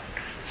that.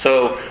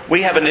 So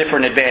we have a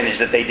different advantage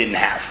that they didn't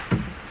have.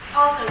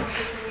 Also,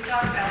 because when we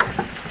talk about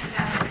peace, that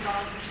has to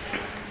involve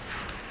understanding.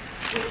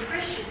 When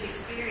Christians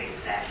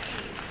experience that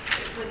peace,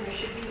 when there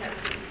should be no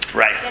peace.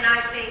 Right. And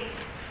I think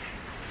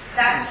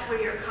that's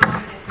where your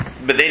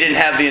confidence. But they didn't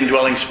have the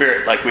indwelling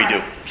Spirit like we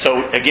do.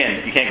 So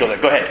again, you can't go there.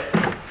 Go ahead.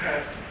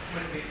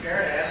 Would it be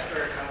fair to ask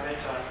for a comment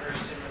on 1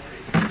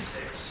 Timothy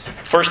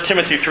 3:6? 1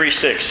 Timothy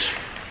 3:6.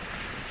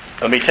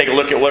 Let me take a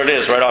look at what it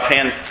is right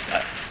offhand.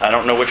 I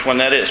don't know which one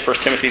that is.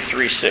 1 Timothy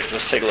 3:6.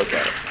 Let's take a look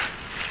at it.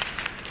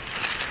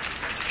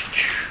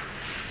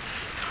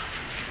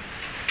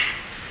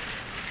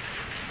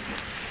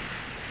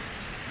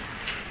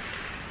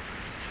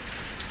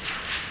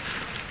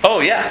 Oh,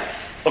 yeah.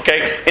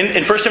 Okay.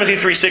 In 1 Timothy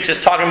 3:6, it's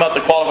talking about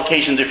the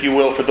qualifications, if you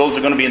will, for those who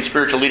are going to be in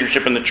spiritual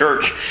leadership in the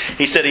church.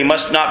 He said he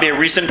must not be a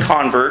recent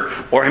convert,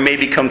 or he may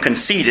become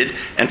conceited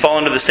and fall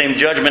into the same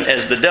judgment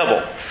as the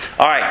devil.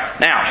 All right.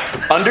 Now,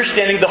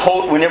 understanding the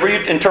whole, whenever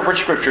you interpret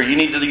Scripture, you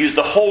need to use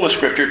the whole of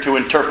Scripture to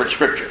interpret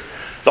Scripture.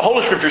 The whole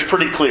of Scripture is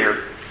pretty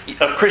clear.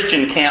 A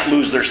Christian can't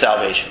lose their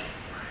salvation.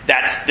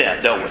 That's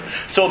dealt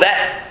with. So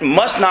that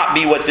must not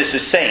be what this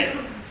is saying.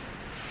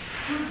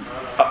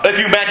 If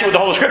you match it with the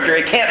whole of Scripture,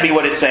 it can't be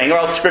what it's saying, or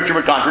else Scripture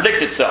would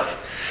contradict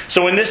itself.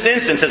 So in this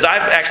instance, as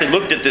I've actually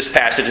looked at this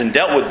passage and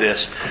dealt with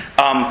this,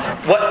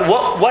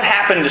 what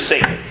happened to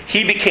Satan?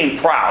 He became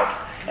proud,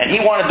 and he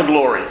wanted the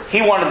glory.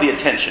 He wanted the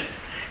attention.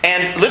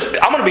 And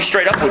I'm going to be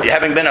straight up with you.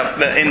 Having been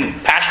in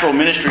pastoral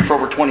ministry for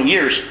over 20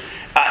 years,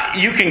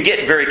 you can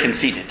get very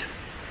conceited.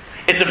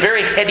 It's a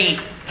very heady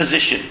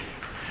position.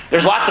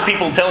 There's lots of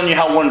people telling you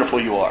how wonderful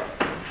you are.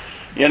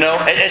 You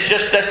know, it's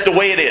just, that's the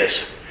way it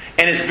is.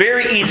 And it's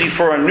very easy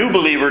for a new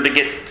believer to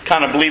get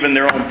kind of believe in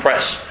their own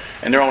press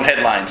and their own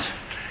headlines.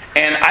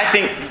 And I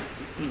think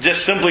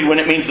just simply when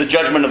it means the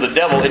judgment of the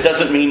devil, it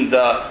doesn't mean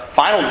the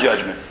final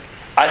judgment.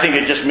 I think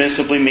it just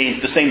simply means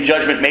the same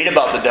judgment made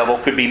about the devil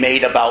could be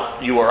made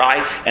about you or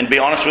I. And to be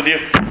honest with you,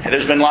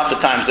 there's been lots of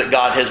times that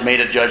God has made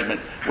a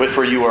judgment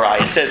for you or I.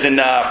 It says in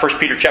 1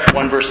 Peter chapter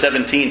 1, verse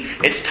 17,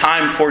 it's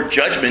time for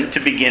judgment to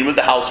begin with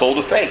the household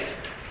of faith.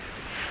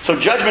 So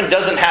judgment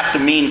doesn't have to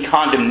mean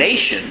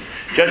condemnation.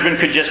 Judgment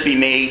could just be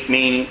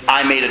meaning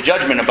I made a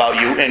judgment about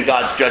you and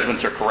God's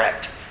judgments are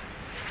correct.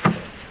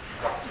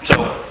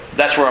 So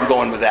that's where I'm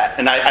going with that.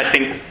 And I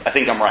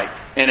think I'm right.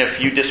 And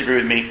if you disagree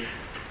with me,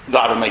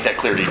 God will make that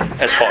clear to you,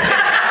 as Paul said.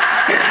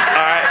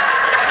 All right.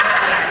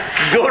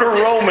 Go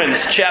to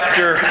Romans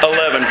chapter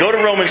 11. Go to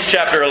Romans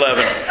chapter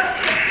 11.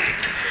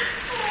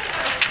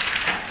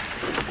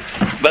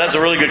 But that's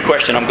a really good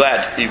question. I'm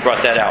glad you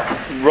brought that out.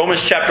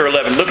 Romans chapter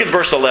 11. Look at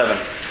verse 11.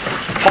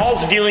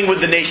 Paul's dealing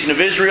with the nation of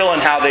Israel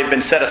and how they've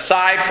been set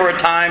aside for a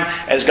time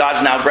as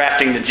God's now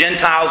grafting the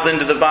Gentiles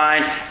into the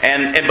vine.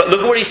 But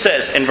look at what he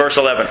says in verse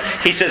 11.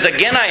 He says,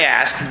 again I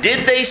ask,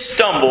 did they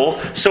stumble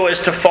so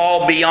as to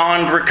fall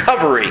beyond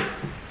recovery?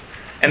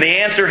 And the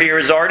answer here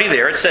is already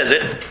there. It says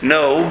it.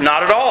 No,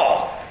 not at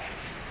all.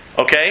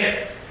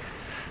 Okay?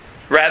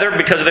 Rather,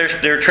 because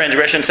of their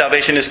transgression,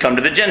 salvation has come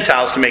to the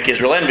Gentiles to make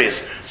Israel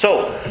envious.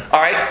 So, all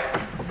right,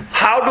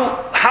 how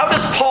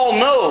does Paul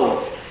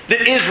know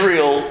that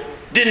Israel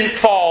didn't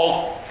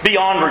fall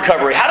beyond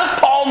recovery? How does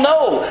Paul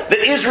know that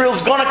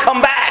Israel's going to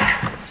come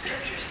back?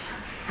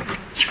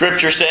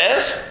 Scripture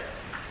says.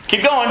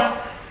 Keep going.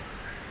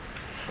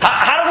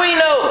 How do we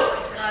know?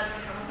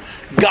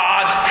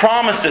 God's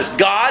promises.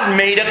 God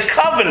made a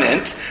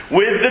covenant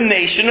with the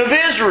nation of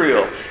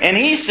Israel. And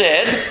He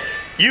said,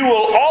 you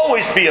will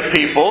always be a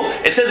people.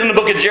 It says in the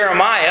book of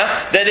Jeremiah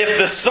that if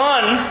the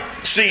sun,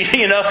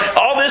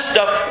 all this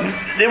stuff,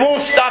 it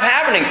won't stop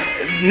happening.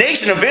 The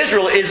nation of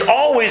Israel is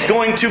always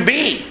going to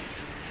be.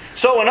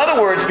 So in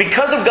other words,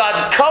 because of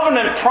God's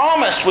covenant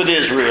promise with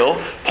Israel,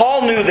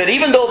 Paul knew that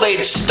even though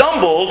they'd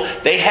stumbled,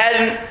 they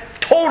hadn't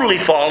totally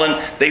fallen,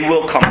 they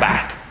will come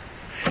back.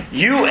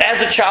 You,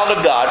 as a child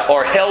of God,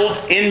 are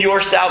held in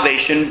your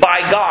salvation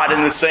by God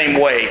in the same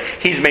way.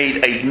 He's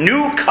made a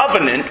new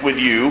covenant with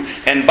you.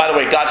 And by the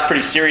way, God's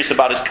pretty serious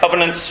about His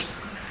covenants.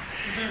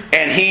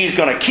 And He's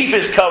going to keep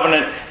His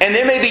covenant. And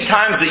there may be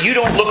times that you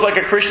don't look like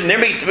a Christian. There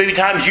may be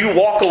times you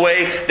walk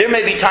away. There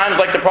may be times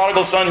like the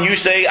prodigal son, you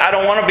say, I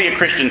don't want to be a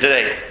Christian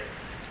today.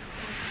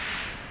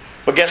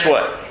 But guess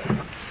what?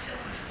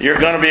 You're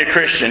going to be a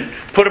Christian.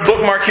 Put a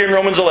bookmark here in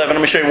Romans 11. I'm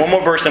going to show you one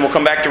more verse, then we'll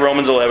come back to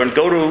Romans 11.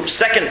 Go to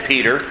 2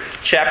 Peter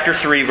chapter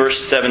 3,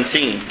 verse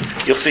 17.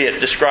 You'll see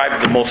it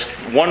described the most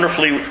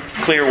wonderfully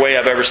clear way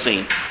I've ever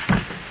seen.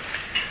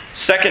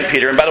 2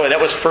 Peter, and by the way, that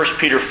was 1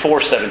 Peter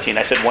 4:17.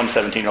 I said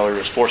 1:17 earlier, it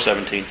was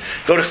 4:17.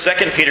 Go to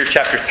 2 Peter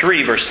chapter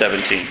 3, verse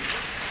 17.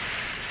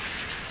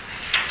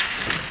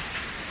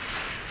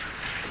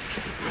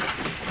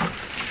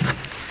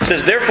 It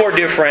says, therefore,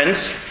 dear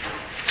friends,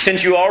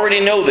 Since you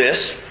already know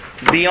this,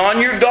 be on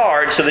your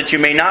guard so that you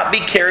may not be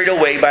carried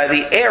away by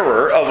the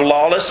error of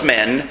lawless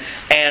men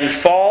and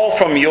fall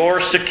from your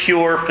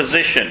secure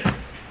position. Isn't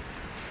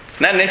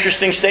that an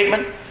interesting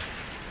statement?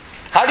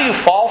 How do you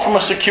fall from a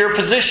secure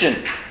position?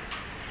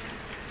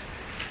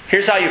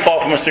 Here's how you fall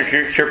from a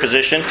secure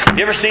position. Have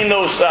you ever seen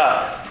those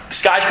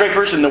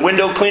skyscrapers and the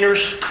window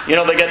cleaners? You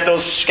know, they get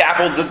those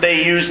scaffolds that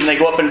they use and they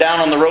go up and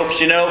down on the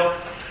ropes, you know.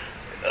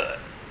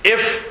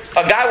 If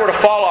a guy were to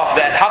fall off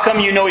that, how come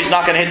you know he's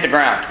not going to hit the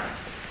ground?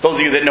 Those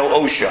of you that know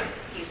OSHA.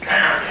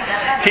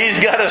 He's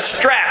got a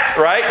strap,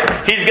 right?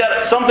 He's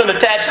got something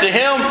attached to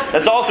him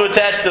that's also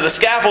attached to the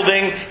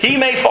scaffolding. He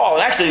may fall.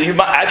 And actually,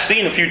 I've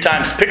seen a few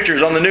times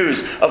pictures on the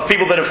news of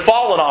people that have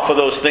fallen off of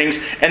those things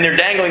and they're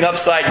dangling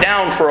upside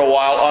down for a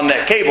while on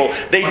that cable.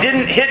 They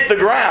didn't hit the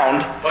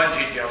ground.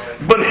 Bungee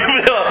jumping. But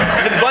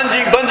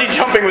bungee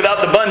jumping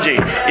without the bungee.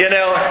 You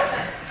know,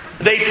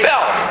 they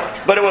fell,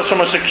 but it was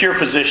from a secure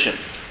position.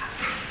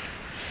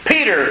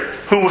 Peter,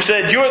 who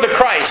said, "You're the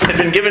Christ," had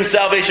been given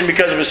salvation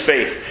because of his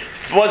faith.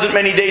 It wasn't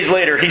many days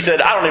later, he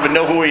said, "I don't even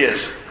know who he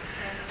is."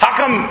 How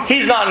come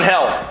he's not in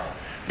hell?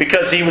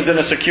 Because he was in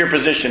a secure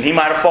position. He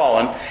might have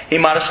fallen, he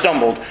might have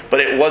stumbled, but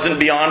it wasn't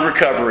beyond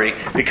recovery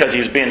because he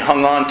was being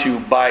hung on to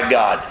by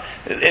God.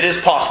 It is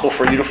possible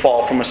for you to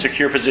fall from a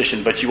secure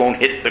position, but you won't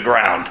hit the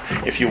ground,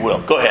 if you will.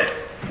 Go ahead.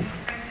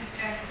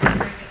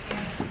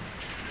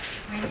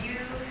 When you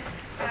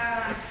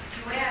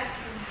asked,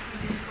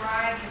 you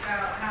described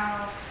about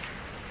how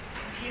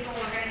people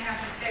were going to have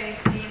to say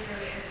Caesar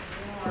is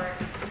Lord,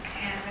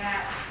 and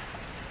that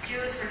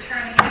Jews were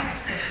turning into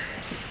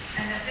Christians,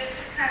 and that this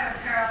is kind of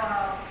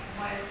parallel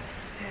what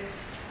is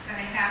going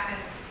to happen,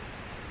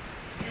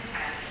 is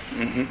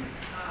happening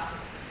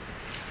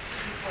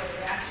before the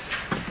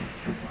rapture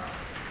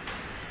works.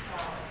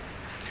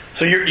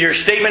 So your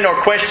statement or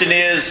question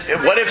is,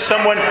 what if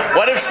someone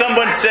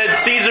said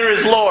Caesar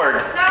is Lord?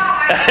 No,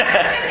 my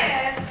question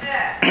is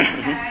this,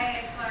 okay?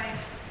 It's like,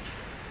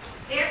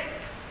 if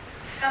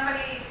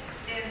somebody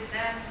is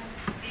then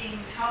being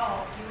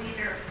told, you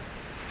either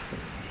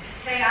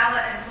say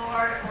Allah is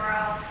Lord or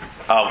else...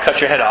 Oh, cut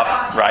your head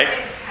off, right?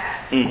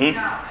 Mm-hmm.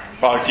 No,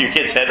 well, to your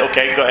kid's head.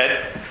 Okay, go ahead.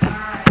 All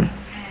right, and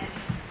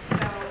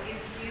so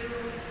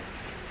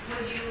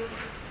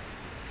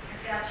if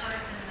that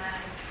person then,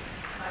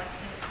 like,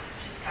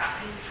 just got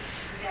beat,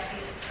 would that be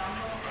a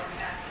stumble or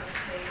that's a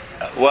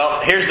stage? Well,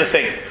 here's the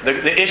thing.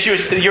 The issue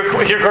is,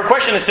 your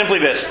question is simply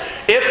this.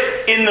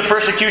 If in the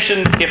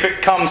persecution, if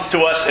it comes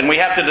to us and we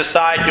have to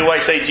decide, do I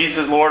say Jesus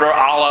is Lord or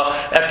Allah,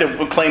 I have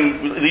to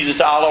claim allegiance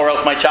to Allah or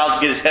else my child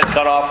will get his head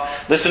cut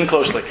off, listen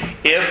closely.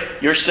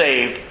 If you're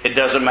saved, it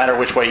doesn't matter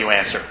which way you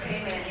answer.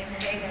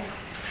 Amen.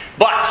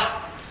 But,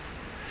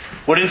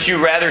 wouldn't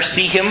you rather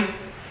see him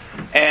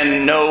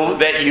and know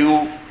that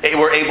you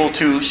were able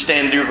to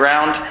stand your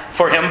ground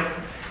for him?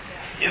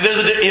 You know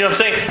what I'm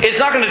saying? It's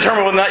not going to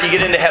determine whether or not you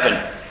get into heaven.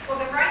 Well,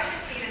 the righteous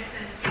fetus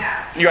says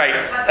yes. You're right.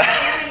 But the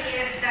enemy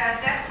says,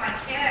 that's my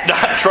kid.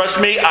 Trust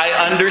me,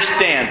 I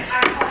understand.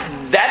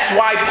 That's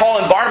why Paul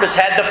and Barnabas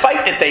had the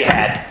fight that they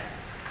had.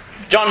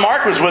 John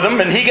Mark was with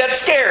them and he got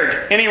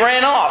scared and he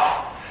ran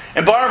off.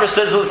 And Barnabas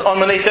says,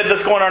 when they said,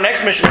 let's go on our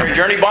next missionary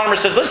journey,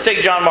 Barnabas says, let's take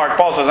John Mark.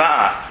 Paul says,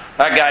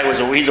 that guy he's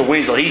a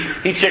weasel.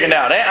 He chickened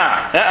out.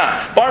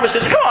 Barnabas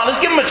says, come on,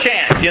 let's give him a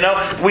chance. You know,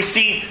 we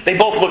see, they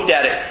both looked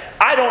at it.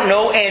 I don't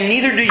know, and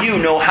neither do you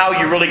know how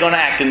you're really going to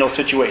act in those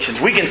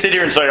situations. We can sit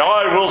here and say,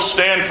 I will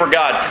stand for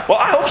God. Well,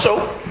 I hope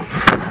so.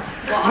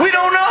 We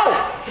don't know.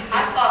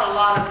 I thought a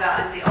lot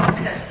about in the Old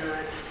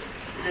Testament,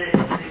 the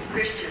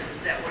Christians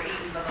that were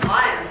eaten by the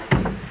lions,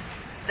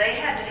 they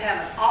had to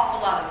have an awful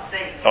lot of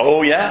faith.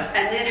 Oh, yeah.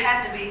 And it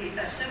had to be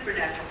a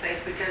supernatural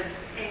faith because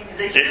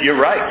You're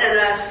right. in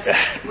us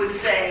would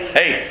say...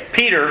 Hey,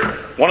 Peter,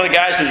 one of the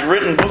guys who's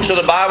written books of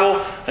the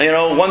Bible, you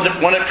know, one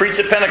that preached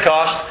at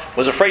Pentecost,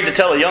 was afraid to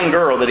tell a young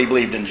girl that he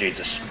believed in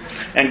Jesus.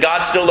 And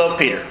God still loved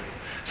Peter.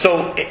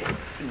 So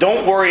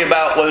don't worry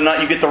about whether or not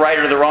you get the right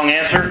or the wrong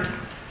answer.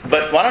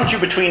 But why don't you,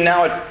 between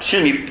now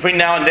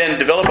and then,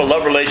 develop a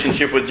love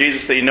relationship with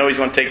Jesus that you know He's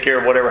going to take care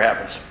of whatever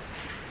happens.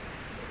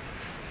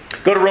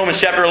 Go to Romans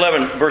chapter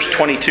 11, verse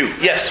 22.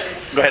 Yes,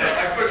 go ahead.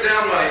 I put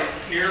down my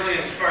yearly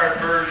inspired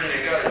version.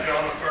 It got a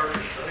John MacArthur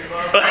study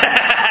Bible.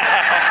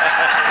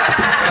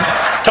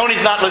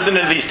 Tony's not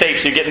listening to these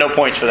tapes. You get no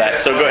points for that.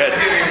 So go ahead. I'll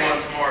give you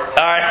one tomorrow. All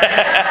right.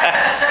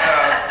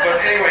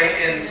 But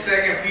anyway, in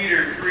 2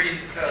 Peter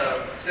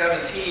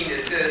 3:17,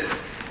 it says,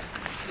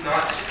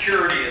 not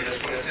security in this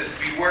one. It says,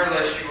 beware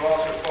lest you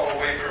also fall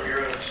away from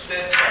your own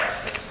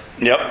steadfastness.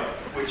 Yep.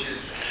 Which is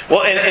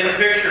and a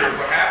picture of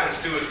what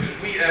happens to us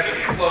because we ebb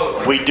and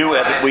flow. We do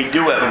ebb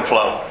and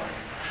flow.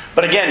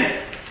 But again,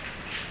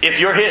 if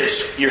you're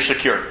His, you're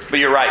secure. But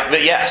you're right.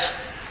 But yes.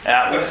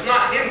 But it's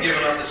not Him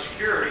giving up the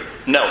security.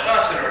 No. It's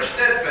us and our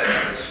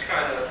steadfastness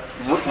kind of...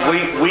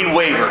 We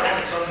waver.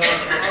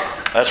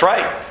 That's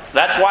right.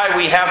 That's why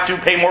we have to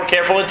pay more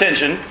careful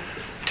attention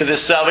to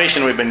this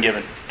salvation we've been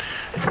given.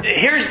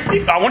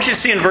 I want you to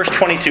see in verse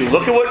 22.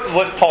 Look at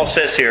what Paul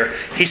says here.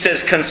 He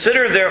says,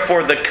 "Consider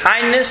therefore the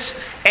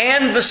kindness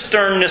and the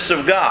sternness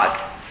of God.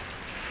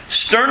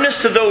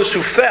 Sternness to those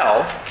who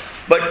fell,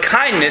 but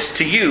kindness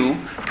to you,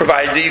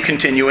 provided that you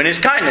continue in His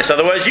kindness.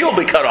 Otherwise you'll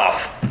be cut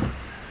off."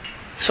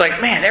 It's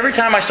like, man, every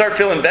time I start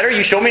feeling better,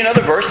 you show me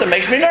another verse that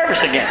makes me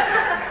nervous again.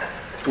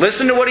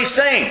 Listen to what he's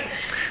saying.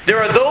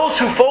 There are those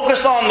who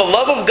focus on the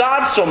love of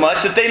God so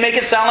much that they make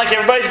it sound like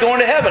everybody's going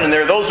to heaven. And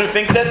there are those who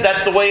think that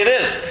that's the way it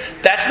is.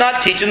 That's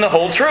not teaching the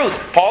whole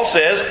truth. Paul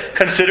says,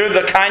 consider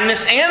the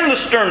kindness and the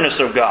sternness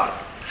of God.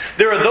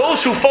 There are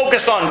those who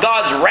focus on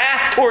God's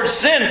wrath towards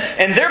sin,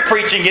 and their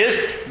preaching is,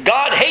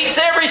 God hates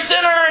every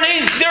sinner and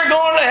they're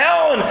going to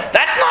hell. And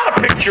that's not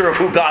a picture of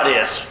who God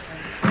is.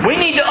 We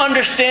need to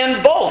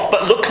understand both.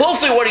 But look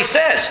closely at what he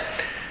says.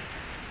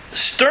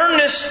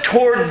 Sternness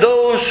toward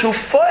those who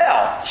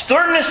fail.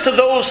 Sternness to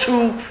those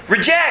who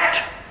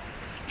reject.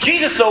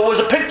 Jesus, though, was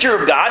a picture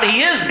of God.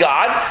 He is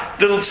God.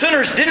 The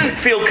sinners didn't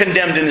feel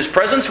condemned in His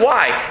presence.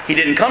 Why? He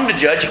didn't come to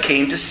judge. He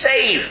came to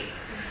save.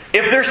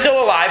 If they're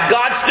still alive,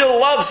 God still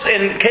loves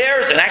and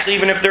cares. And actually,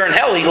 even if they're in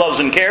hell, He loves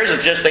and cares.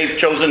 It's just they've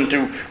chosen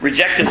to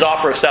reject His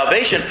offer of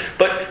salvation.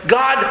 But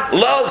God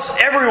loves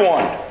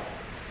everyone.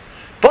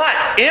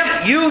 But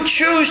if you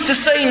choose to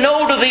say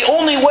no to the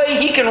only way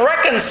He can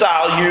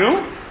reconcile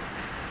you,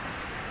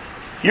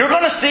 you're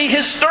going to see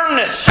His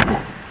sternness.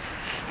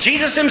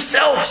 Jesus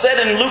Himself said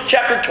in Luke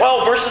chapter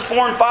 12, verses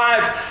 4 and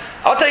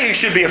 5, I'll tell you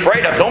should be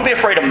afraid of. Don't be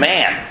afraid of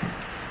man,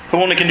 who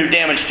only can do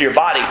damage to your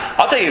body.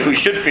 I'll tell you who you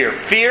should fear.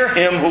 Fear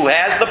Him who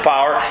has the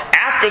power,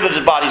 after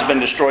the body's been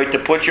destroyed, to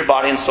put your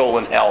body and soul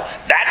in hell.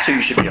 That's who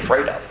you should be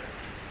afraid of.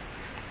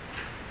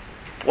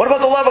 What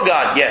about the love of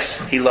God? Yes,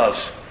 He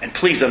loves. And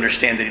please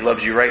understand that He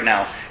loves you right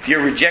now. If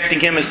you're rejecting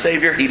Him as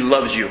Savior, He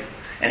loves you.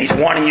 And He's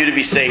wanting you to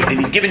be saved. And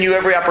He's given you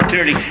every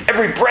opportunity.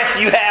 Every breath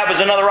you have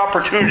is another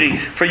opportunity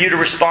for you to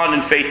respond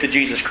in faith to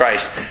Jesus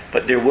Christ.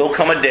 But there will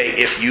come a day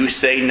if you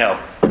say no.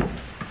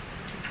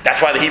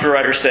 That's why the Hebrew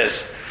writer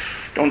says,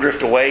 don't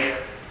drift away.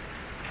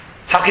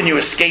 How can you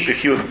escape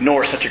if you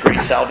ignore such a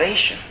great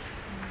salvation?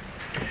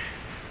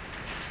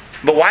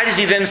 But why does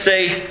he then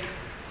say,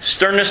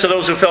 sternness to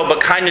those who fell,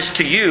 but kindness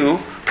to you,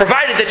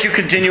 provided that you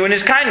continue in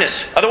His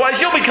kindness? Otherwise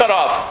you'll be cut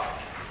off.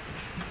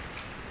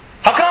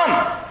 How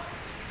come?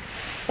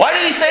 Why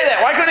did he say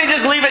that? Why couldn't he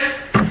just leave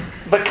it,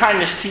 but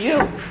kindness to you?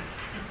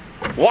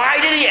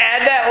 Why did he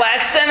add that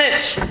last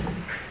sentence?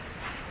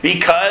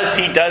 Because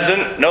he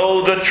doesn't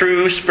know the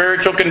true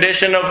spiritual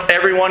condition of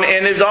everyone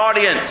in his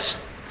audience.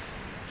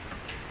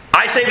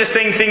 I say the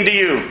same thing to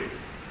you.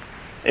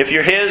 If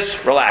you're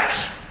his,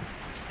 relax.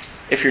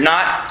 If you're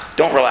not,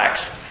 don't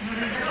relax.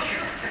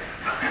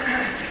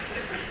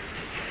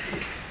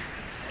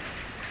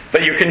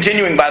 But your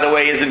continuing, by the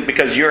way, isn't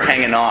because you're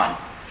hanging on.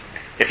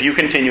 If you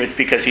continue, it's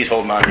because He's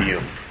holding on to you.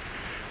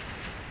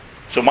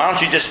 So why don't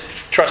you just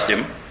trust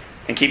Him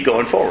and keep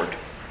going forward?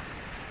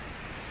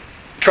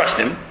 Trust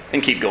Him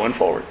and keep going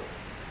forward.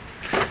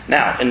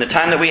 Now, in the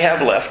time that we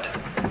have left,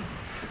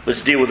 let's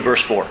deal with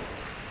verse 4.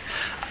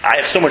 I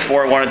have so much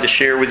more I wanted to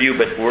share with you,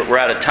 but we're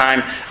out of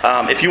time.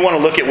 If you want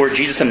to look at where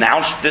Jesus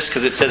announced this,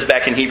 because it says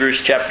back in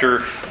Hebrews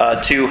chapter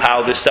 2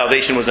 how this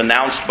salvation was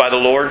announced by the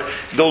Lord,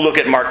 go look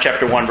at Mark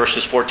chapter 1,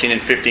 verses 14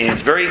 and 15.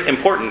 It's very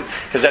important,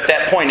 because at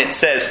that point it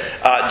says,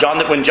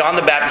 when John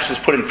the Baptist was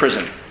put in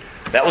prison,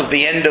 that was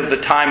the end of the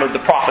time of the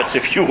prophets,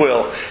 if you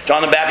will.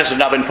 John the Baptist has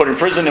now been put in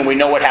prison, and we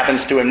know what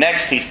happens to him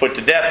next. He's put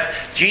to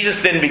death. Jesus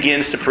then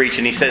begins to preach,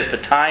 and He says, the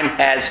time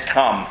has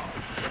come.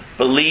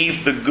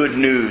 Believe the good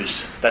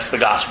news. That's the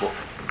gospel.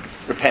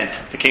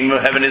 Repent. The kingdom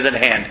of heaven is at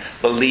hand.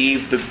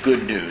 Believe the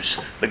good news,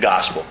 the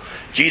gospel.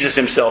 Jesus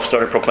Himself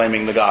started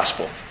proclaiming the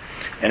gospel.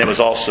 And it was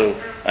also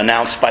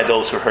announced by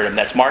those who heard Him.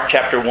 That's Mark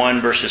chapter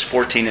 1, verses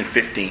 14 and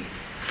 15.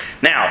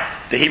 Now,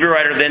 the Hebrew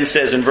writer then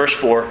says in verse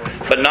 4,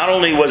 but not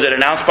only was it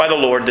announced by the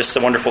Lord, this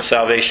wonderful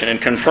salvation,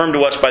 and confirmed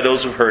to us by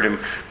those who heard Him,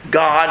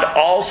 God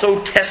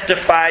also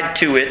testified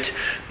to it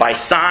by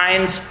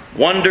signs,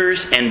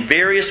 wonders, and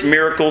various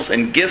miracles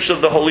and gifts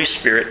of the Holy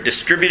Spirit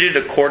distributed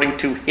according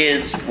to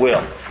His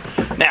will.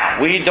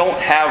 Now, we don't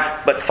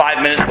have but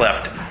 5 minutes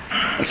left.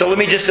 And so let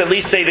me just at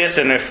least say this,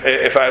 and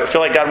if I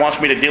feel like God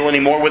wants me to deal any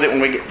more with it when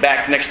we get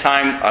back next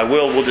time, I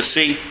will. We'll just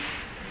see.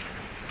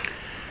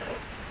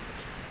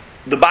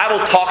 The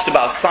Bible talks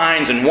about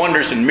signs and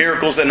wonders and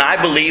miracles, and I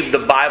believe the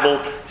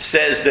Bible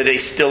says that they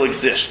still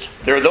exist.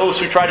 There are those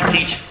who try to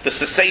teach the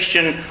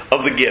cessation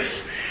of the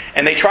gifts.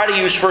 And they try to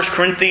use 1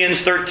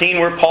 Corinthians 13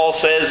 where Paul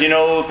says,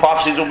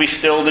 prophecies will be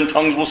stilled and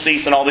tongues will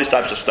cease and all these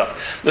types of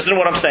stuff. Listen to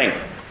what I'm saying.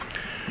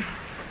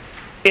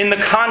 In the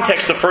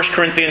context of 1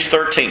 Corinthians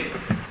 13,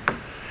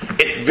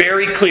 it's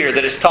very clear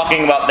that it's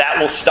talking about that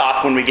will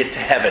stop when we get to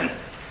heaven.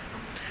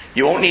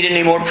 You won't need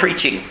any more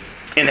preaching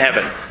in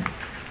heaven.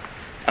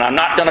 And I'm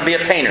not going to be a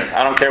painter.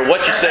 I don't care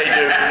what you say,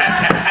 dude.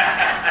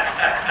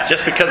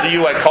 Just because of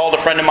you, I called a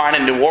friend of mine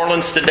in New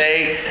Orleans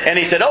today, and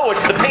he said,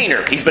 it's the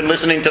painter. He's been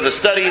listening to the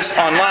studies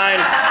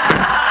online,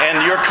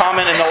 and your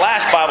comment in the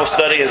last Bible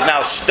study is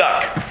now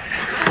stuck.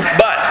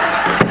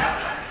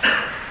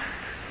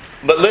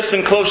 But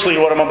listen closely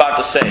to what I'm about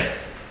to say.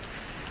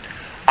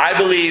 I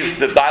believe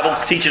the Bible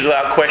teaches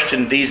without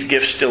question these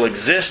gifts still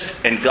exist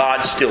and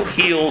God still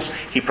heals.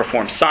 He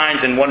performs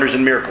signs and wonders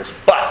and miracles.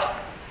 But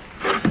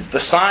the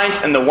signs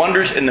and the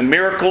wonders and the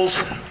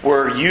miracles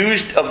were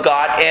used of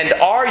God and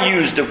are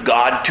used of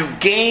God to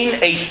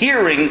gain a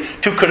hearing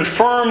to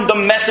confirm the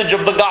message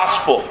of the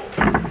gospel.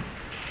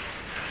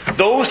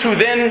 Those who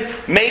then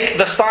make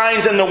the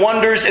signs and the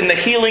wonders and the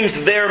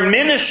healings their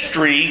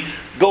ministry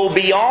go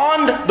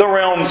beyond the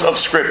realms of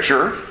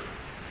Scripture.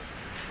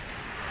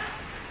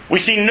 We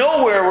see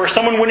nowhere where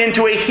someone went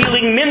into a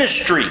healing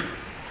ministry.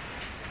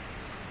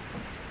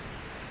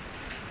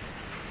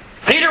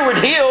 Peter would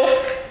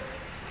heal,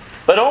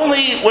 but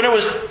only when it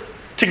was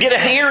to get a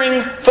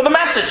hearing for the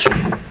message.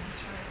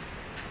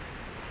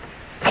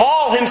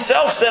 Paul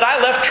himself said,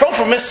 I left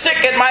Trophimus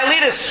sick at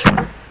Miletus.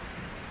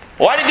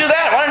 Why did he do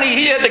that? Why didn't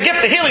he had the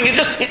gift of healing?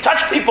 He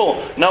touched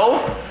people.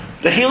 No.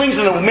 The healings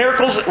and the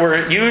miracles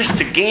were used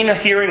to gain a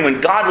hearing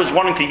when God was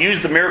wanting to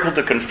use the miracle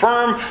to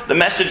confirm the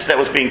message that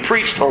was being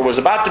preached or was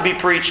about to be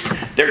preached.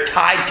 They're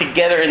tied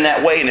together in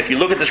that way. And if you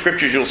look at the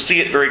Scriptures, you'll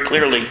see it very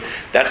clearly.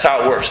 That's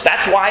how it works.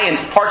 That's why in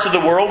parts of the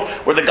world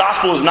where the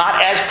gospel is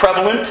not as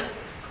prevalent,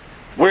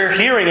 we're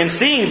hearing and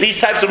seeing these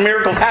types of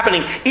miracles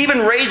happening. Even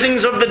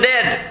raisings of the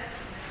dead.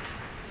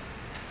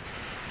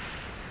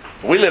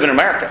 We live in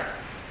America.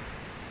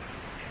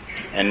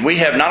 And we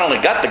have not only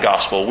got the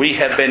gospel, we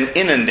have been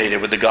inundated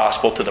with the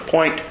gospel to the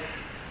point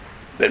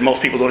that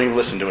most people don't even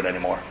listen to it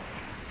anymore.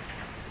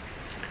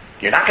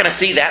 You're not going to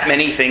see that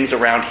many things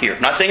around here.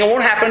 I'm not saying it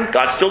won't happen.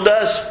 God still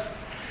does.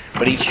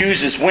 But He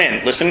chooses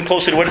when. Listen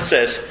closely to what it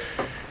says.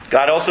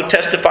 God also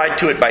testified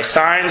to it by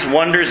signs,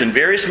 wonders, and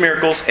various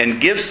miracles and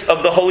gifts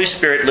of the Holy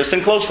Spirit. Listen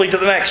closely to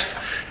the next.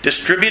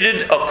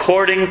 Distributed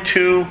according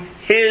to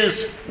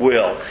His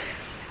will.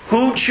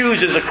 Who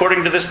chooses,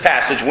 according to this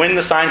passage, when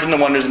the signs and the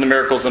wonders and the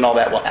miracles and all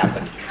that will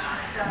happen?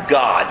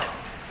 God.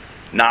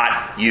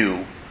 Not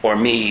you or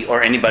me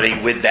or anybody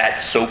with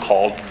that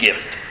so-called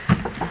gift.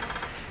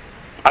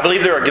 I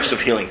believe there are gifts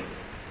of healing.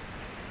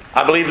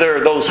 I believe there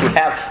are those who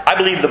have. I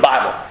believe the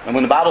Bible. And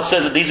when the Bible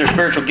says that these are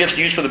spiritual gifts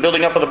used for the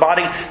building up of the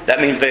body,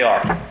 that means they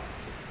are.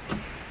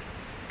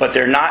 But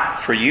they're not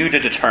for you to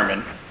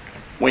determine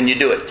when you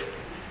do it.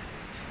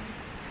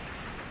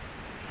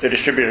 They're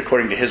distributed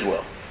according to His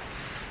will.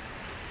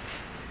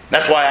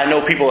 That's why I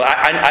know people,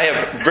 I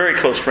have very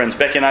close friends,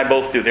 Becky and I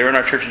both do. They're in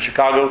our church in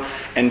Chicago,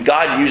 and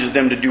God uses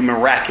them to do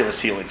miraculous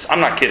healings.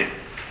 I'm not kidding.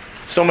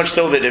 So much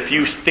so that if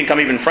you think I'm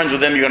even friends with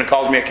them, you're going to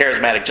call me a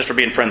charismatic just for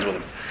being friends with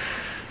them.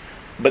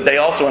 But they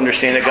also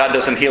understand that God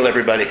doesn't heal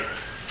everybody.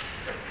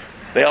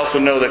 They also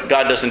know that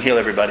God doesn't heal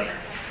everybody.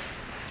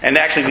 And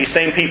actually these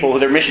same people,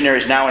 they're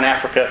missionaries now in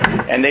Africa,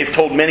 and they've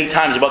told many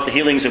times about the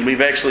healings, and we've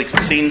actually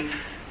seen...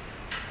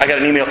 I got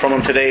an email from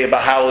them today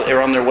about how they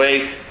were on their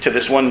way to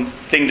this one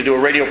thing to do a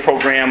radio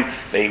program.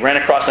 They ran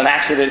across an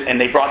accident and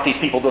they brought these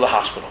people to the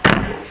hospital.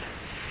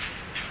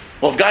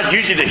 Well, if God's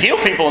used you to heal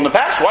people in the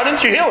past, why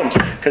didn't you heal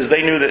them? Because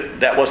they knew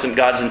that that wasn't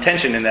God's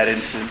intention in that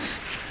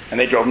instance. And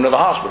they drove them to the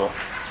hospital.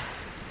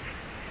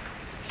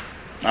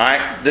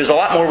 Alright, there's a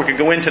lot more we could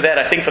go into that.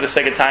 I think for the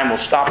sake of time we'll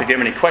stop. If you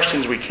have any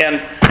questions we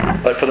can.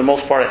 But for the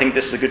most part I think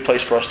this is a good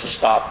place for us to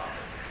stop.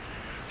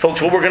 Folks,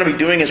 what we're going to be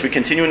doing as we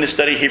continue in the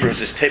study of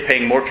Hebrews is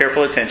paying more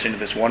careful attention to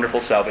this wonderful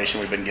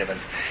salvation we've been given.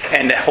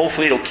 And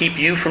hopefully it'll keep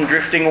you from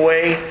drifting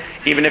away,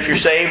 even if you're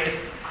saved.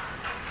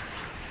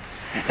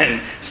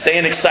 And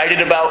staying excited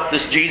about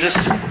this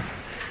Jesus.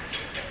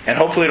 And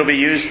hopefully it'll be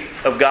used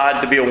of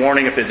God to be a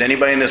warning if there's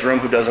anybody in this room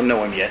who doesn't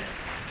know Him yet.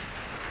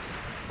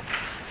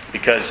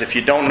 Because if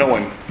you don't know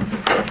Him,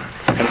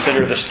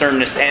 consider the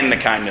sternness and the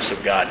kindness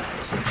of God.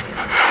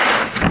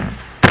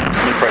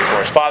 Let me pray for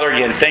us. Father,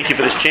 again, thank you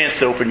for this chance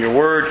to open your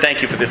word.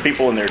 Thank you for the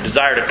people and their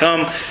desire to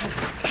come.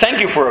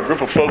 Thank you for a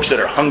group of folks that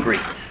are hungry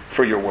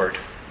for your word.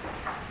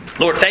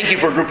 Lord, thank you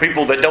for a group of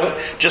people that don't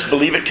just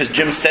believe it because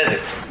Jim says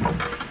it.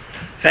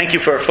 Thank you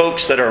for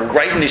folks that are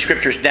writing these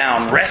scriptures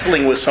down,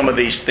 wrestling with some of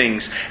these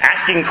things,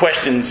 asking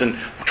questions and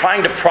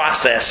trying to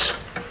process.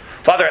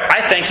 Father,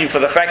 I thank you for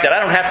the fact that I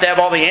don't have to have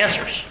all the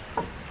answers,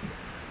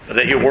 but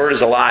that your word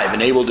is alive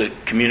and able to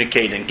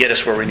communicate and get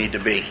us where we need to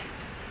be.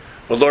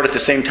 But Lord, at the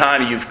same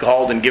time, you've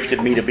called and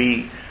gifted me to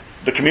be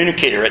the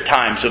communicator at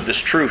times of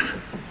this truth.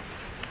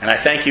 And I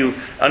thank you,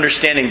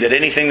 understanding that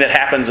anything that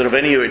happens of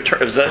any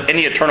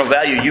eternal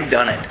value, you've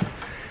done it.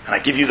 And I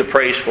give you the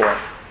praise for it.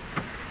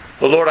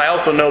 But Lord, I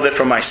also know that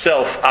for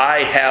myself,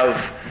 I have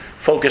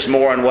focused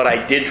more on what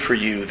I did for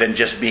you than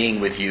just being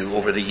with you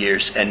over the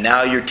years. And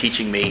now you're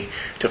teaching me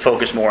to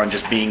focus more on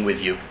just being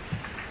with you.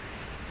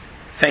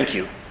 Thank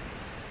you.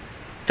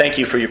 Thank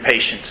you for your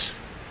patience.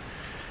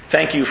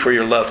 Thank you for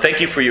your love.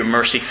 Thank you for your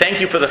mercy. Thank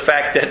you for the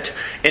fact that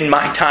in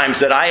my times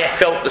that I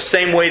felt the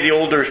same way the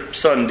older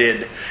son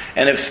did.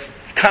 And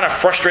have kind of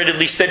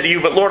frustratedly said to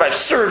you, but Lord, I've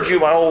served you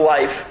my whole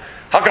life.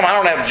 How come I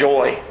don't have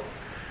joy?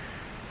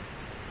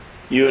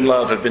 You in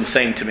love have been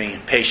saying to me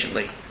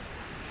patiently,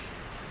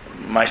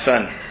 my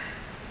son,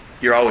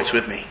 you're always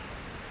with me.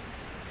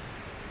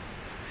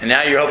 And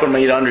now you're helping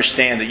me to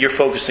understand that you're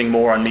focusing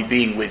more on me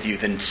being with you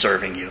than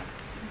serving you.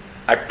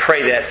 I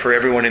pray that for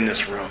everyone in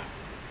this room.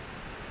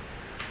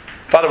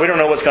 Father, we don't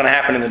know what's going to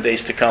happen in the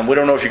days to come. We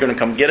don't know if you're going to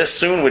come get us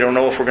soon. We don't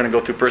know if we're going to go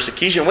through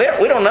persecution. We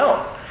don't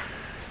know.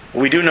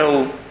 We do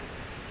know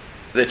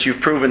that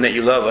you've proven that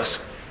you love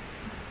us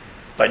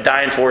by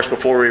dying for us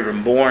before we were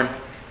even born,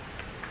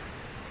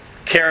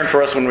 caring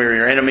for us when we were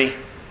your enemy,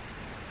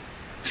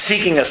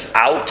 seeking us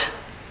out,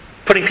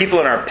 putting people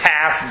in our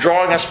path,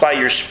 drawing us by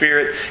your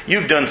Spirit.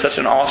 You've done such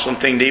an awesome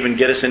thing to even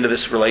get us into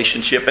this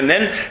relationship. And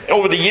then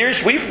over the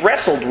years, we've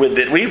wrestled with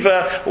it. We've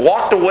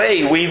walked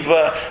away. We've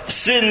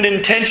sinned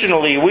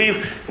intentionally.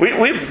 We've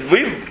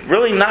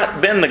really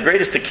not been the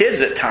greatest of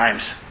kids at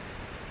times.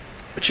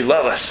 But you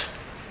love us.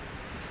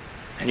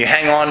 And you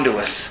hang on to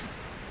us.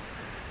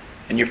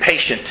 And you're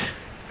patient.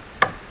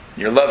 And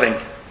you're loving.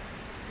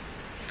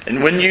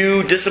 And when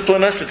you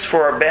discipline us, it's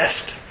for our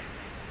best.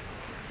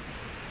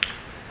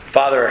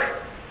 Father,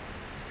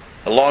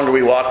 the longer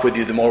we walk with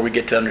you, the more we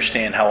get to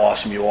understand how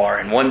awesome you are.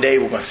 And one day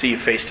we're going to see you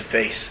face to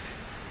face.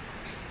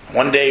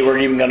 One day we're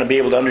even going to be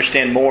able to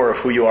understand more of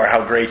who you are,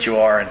 how great you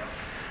are. And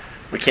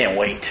we can't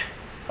wait.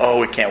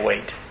 Oh, we can't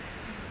wait.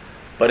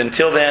 But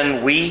until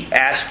then, we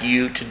ask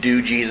you to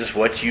do, Jesus,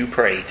 what you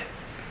prayed.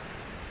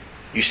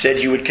 You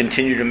said you would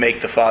continue to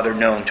make the Father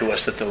known to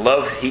us, that the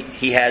love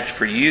He had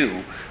for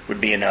you would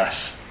be in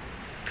us.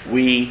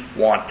 We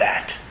want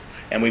that.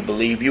 And we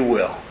believe you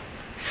will.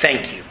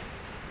 Thank you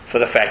for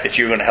the fact that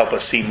you're going to help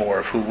us see more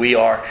of who we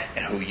are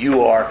and who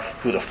you are,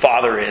 who the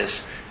Father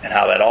is, and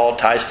how that all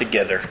ties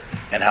together,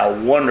 and how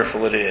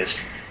wonderful it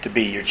is to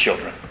be your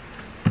children.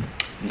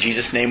 In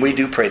Jesus' name we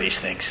do pray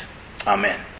these things. Amen.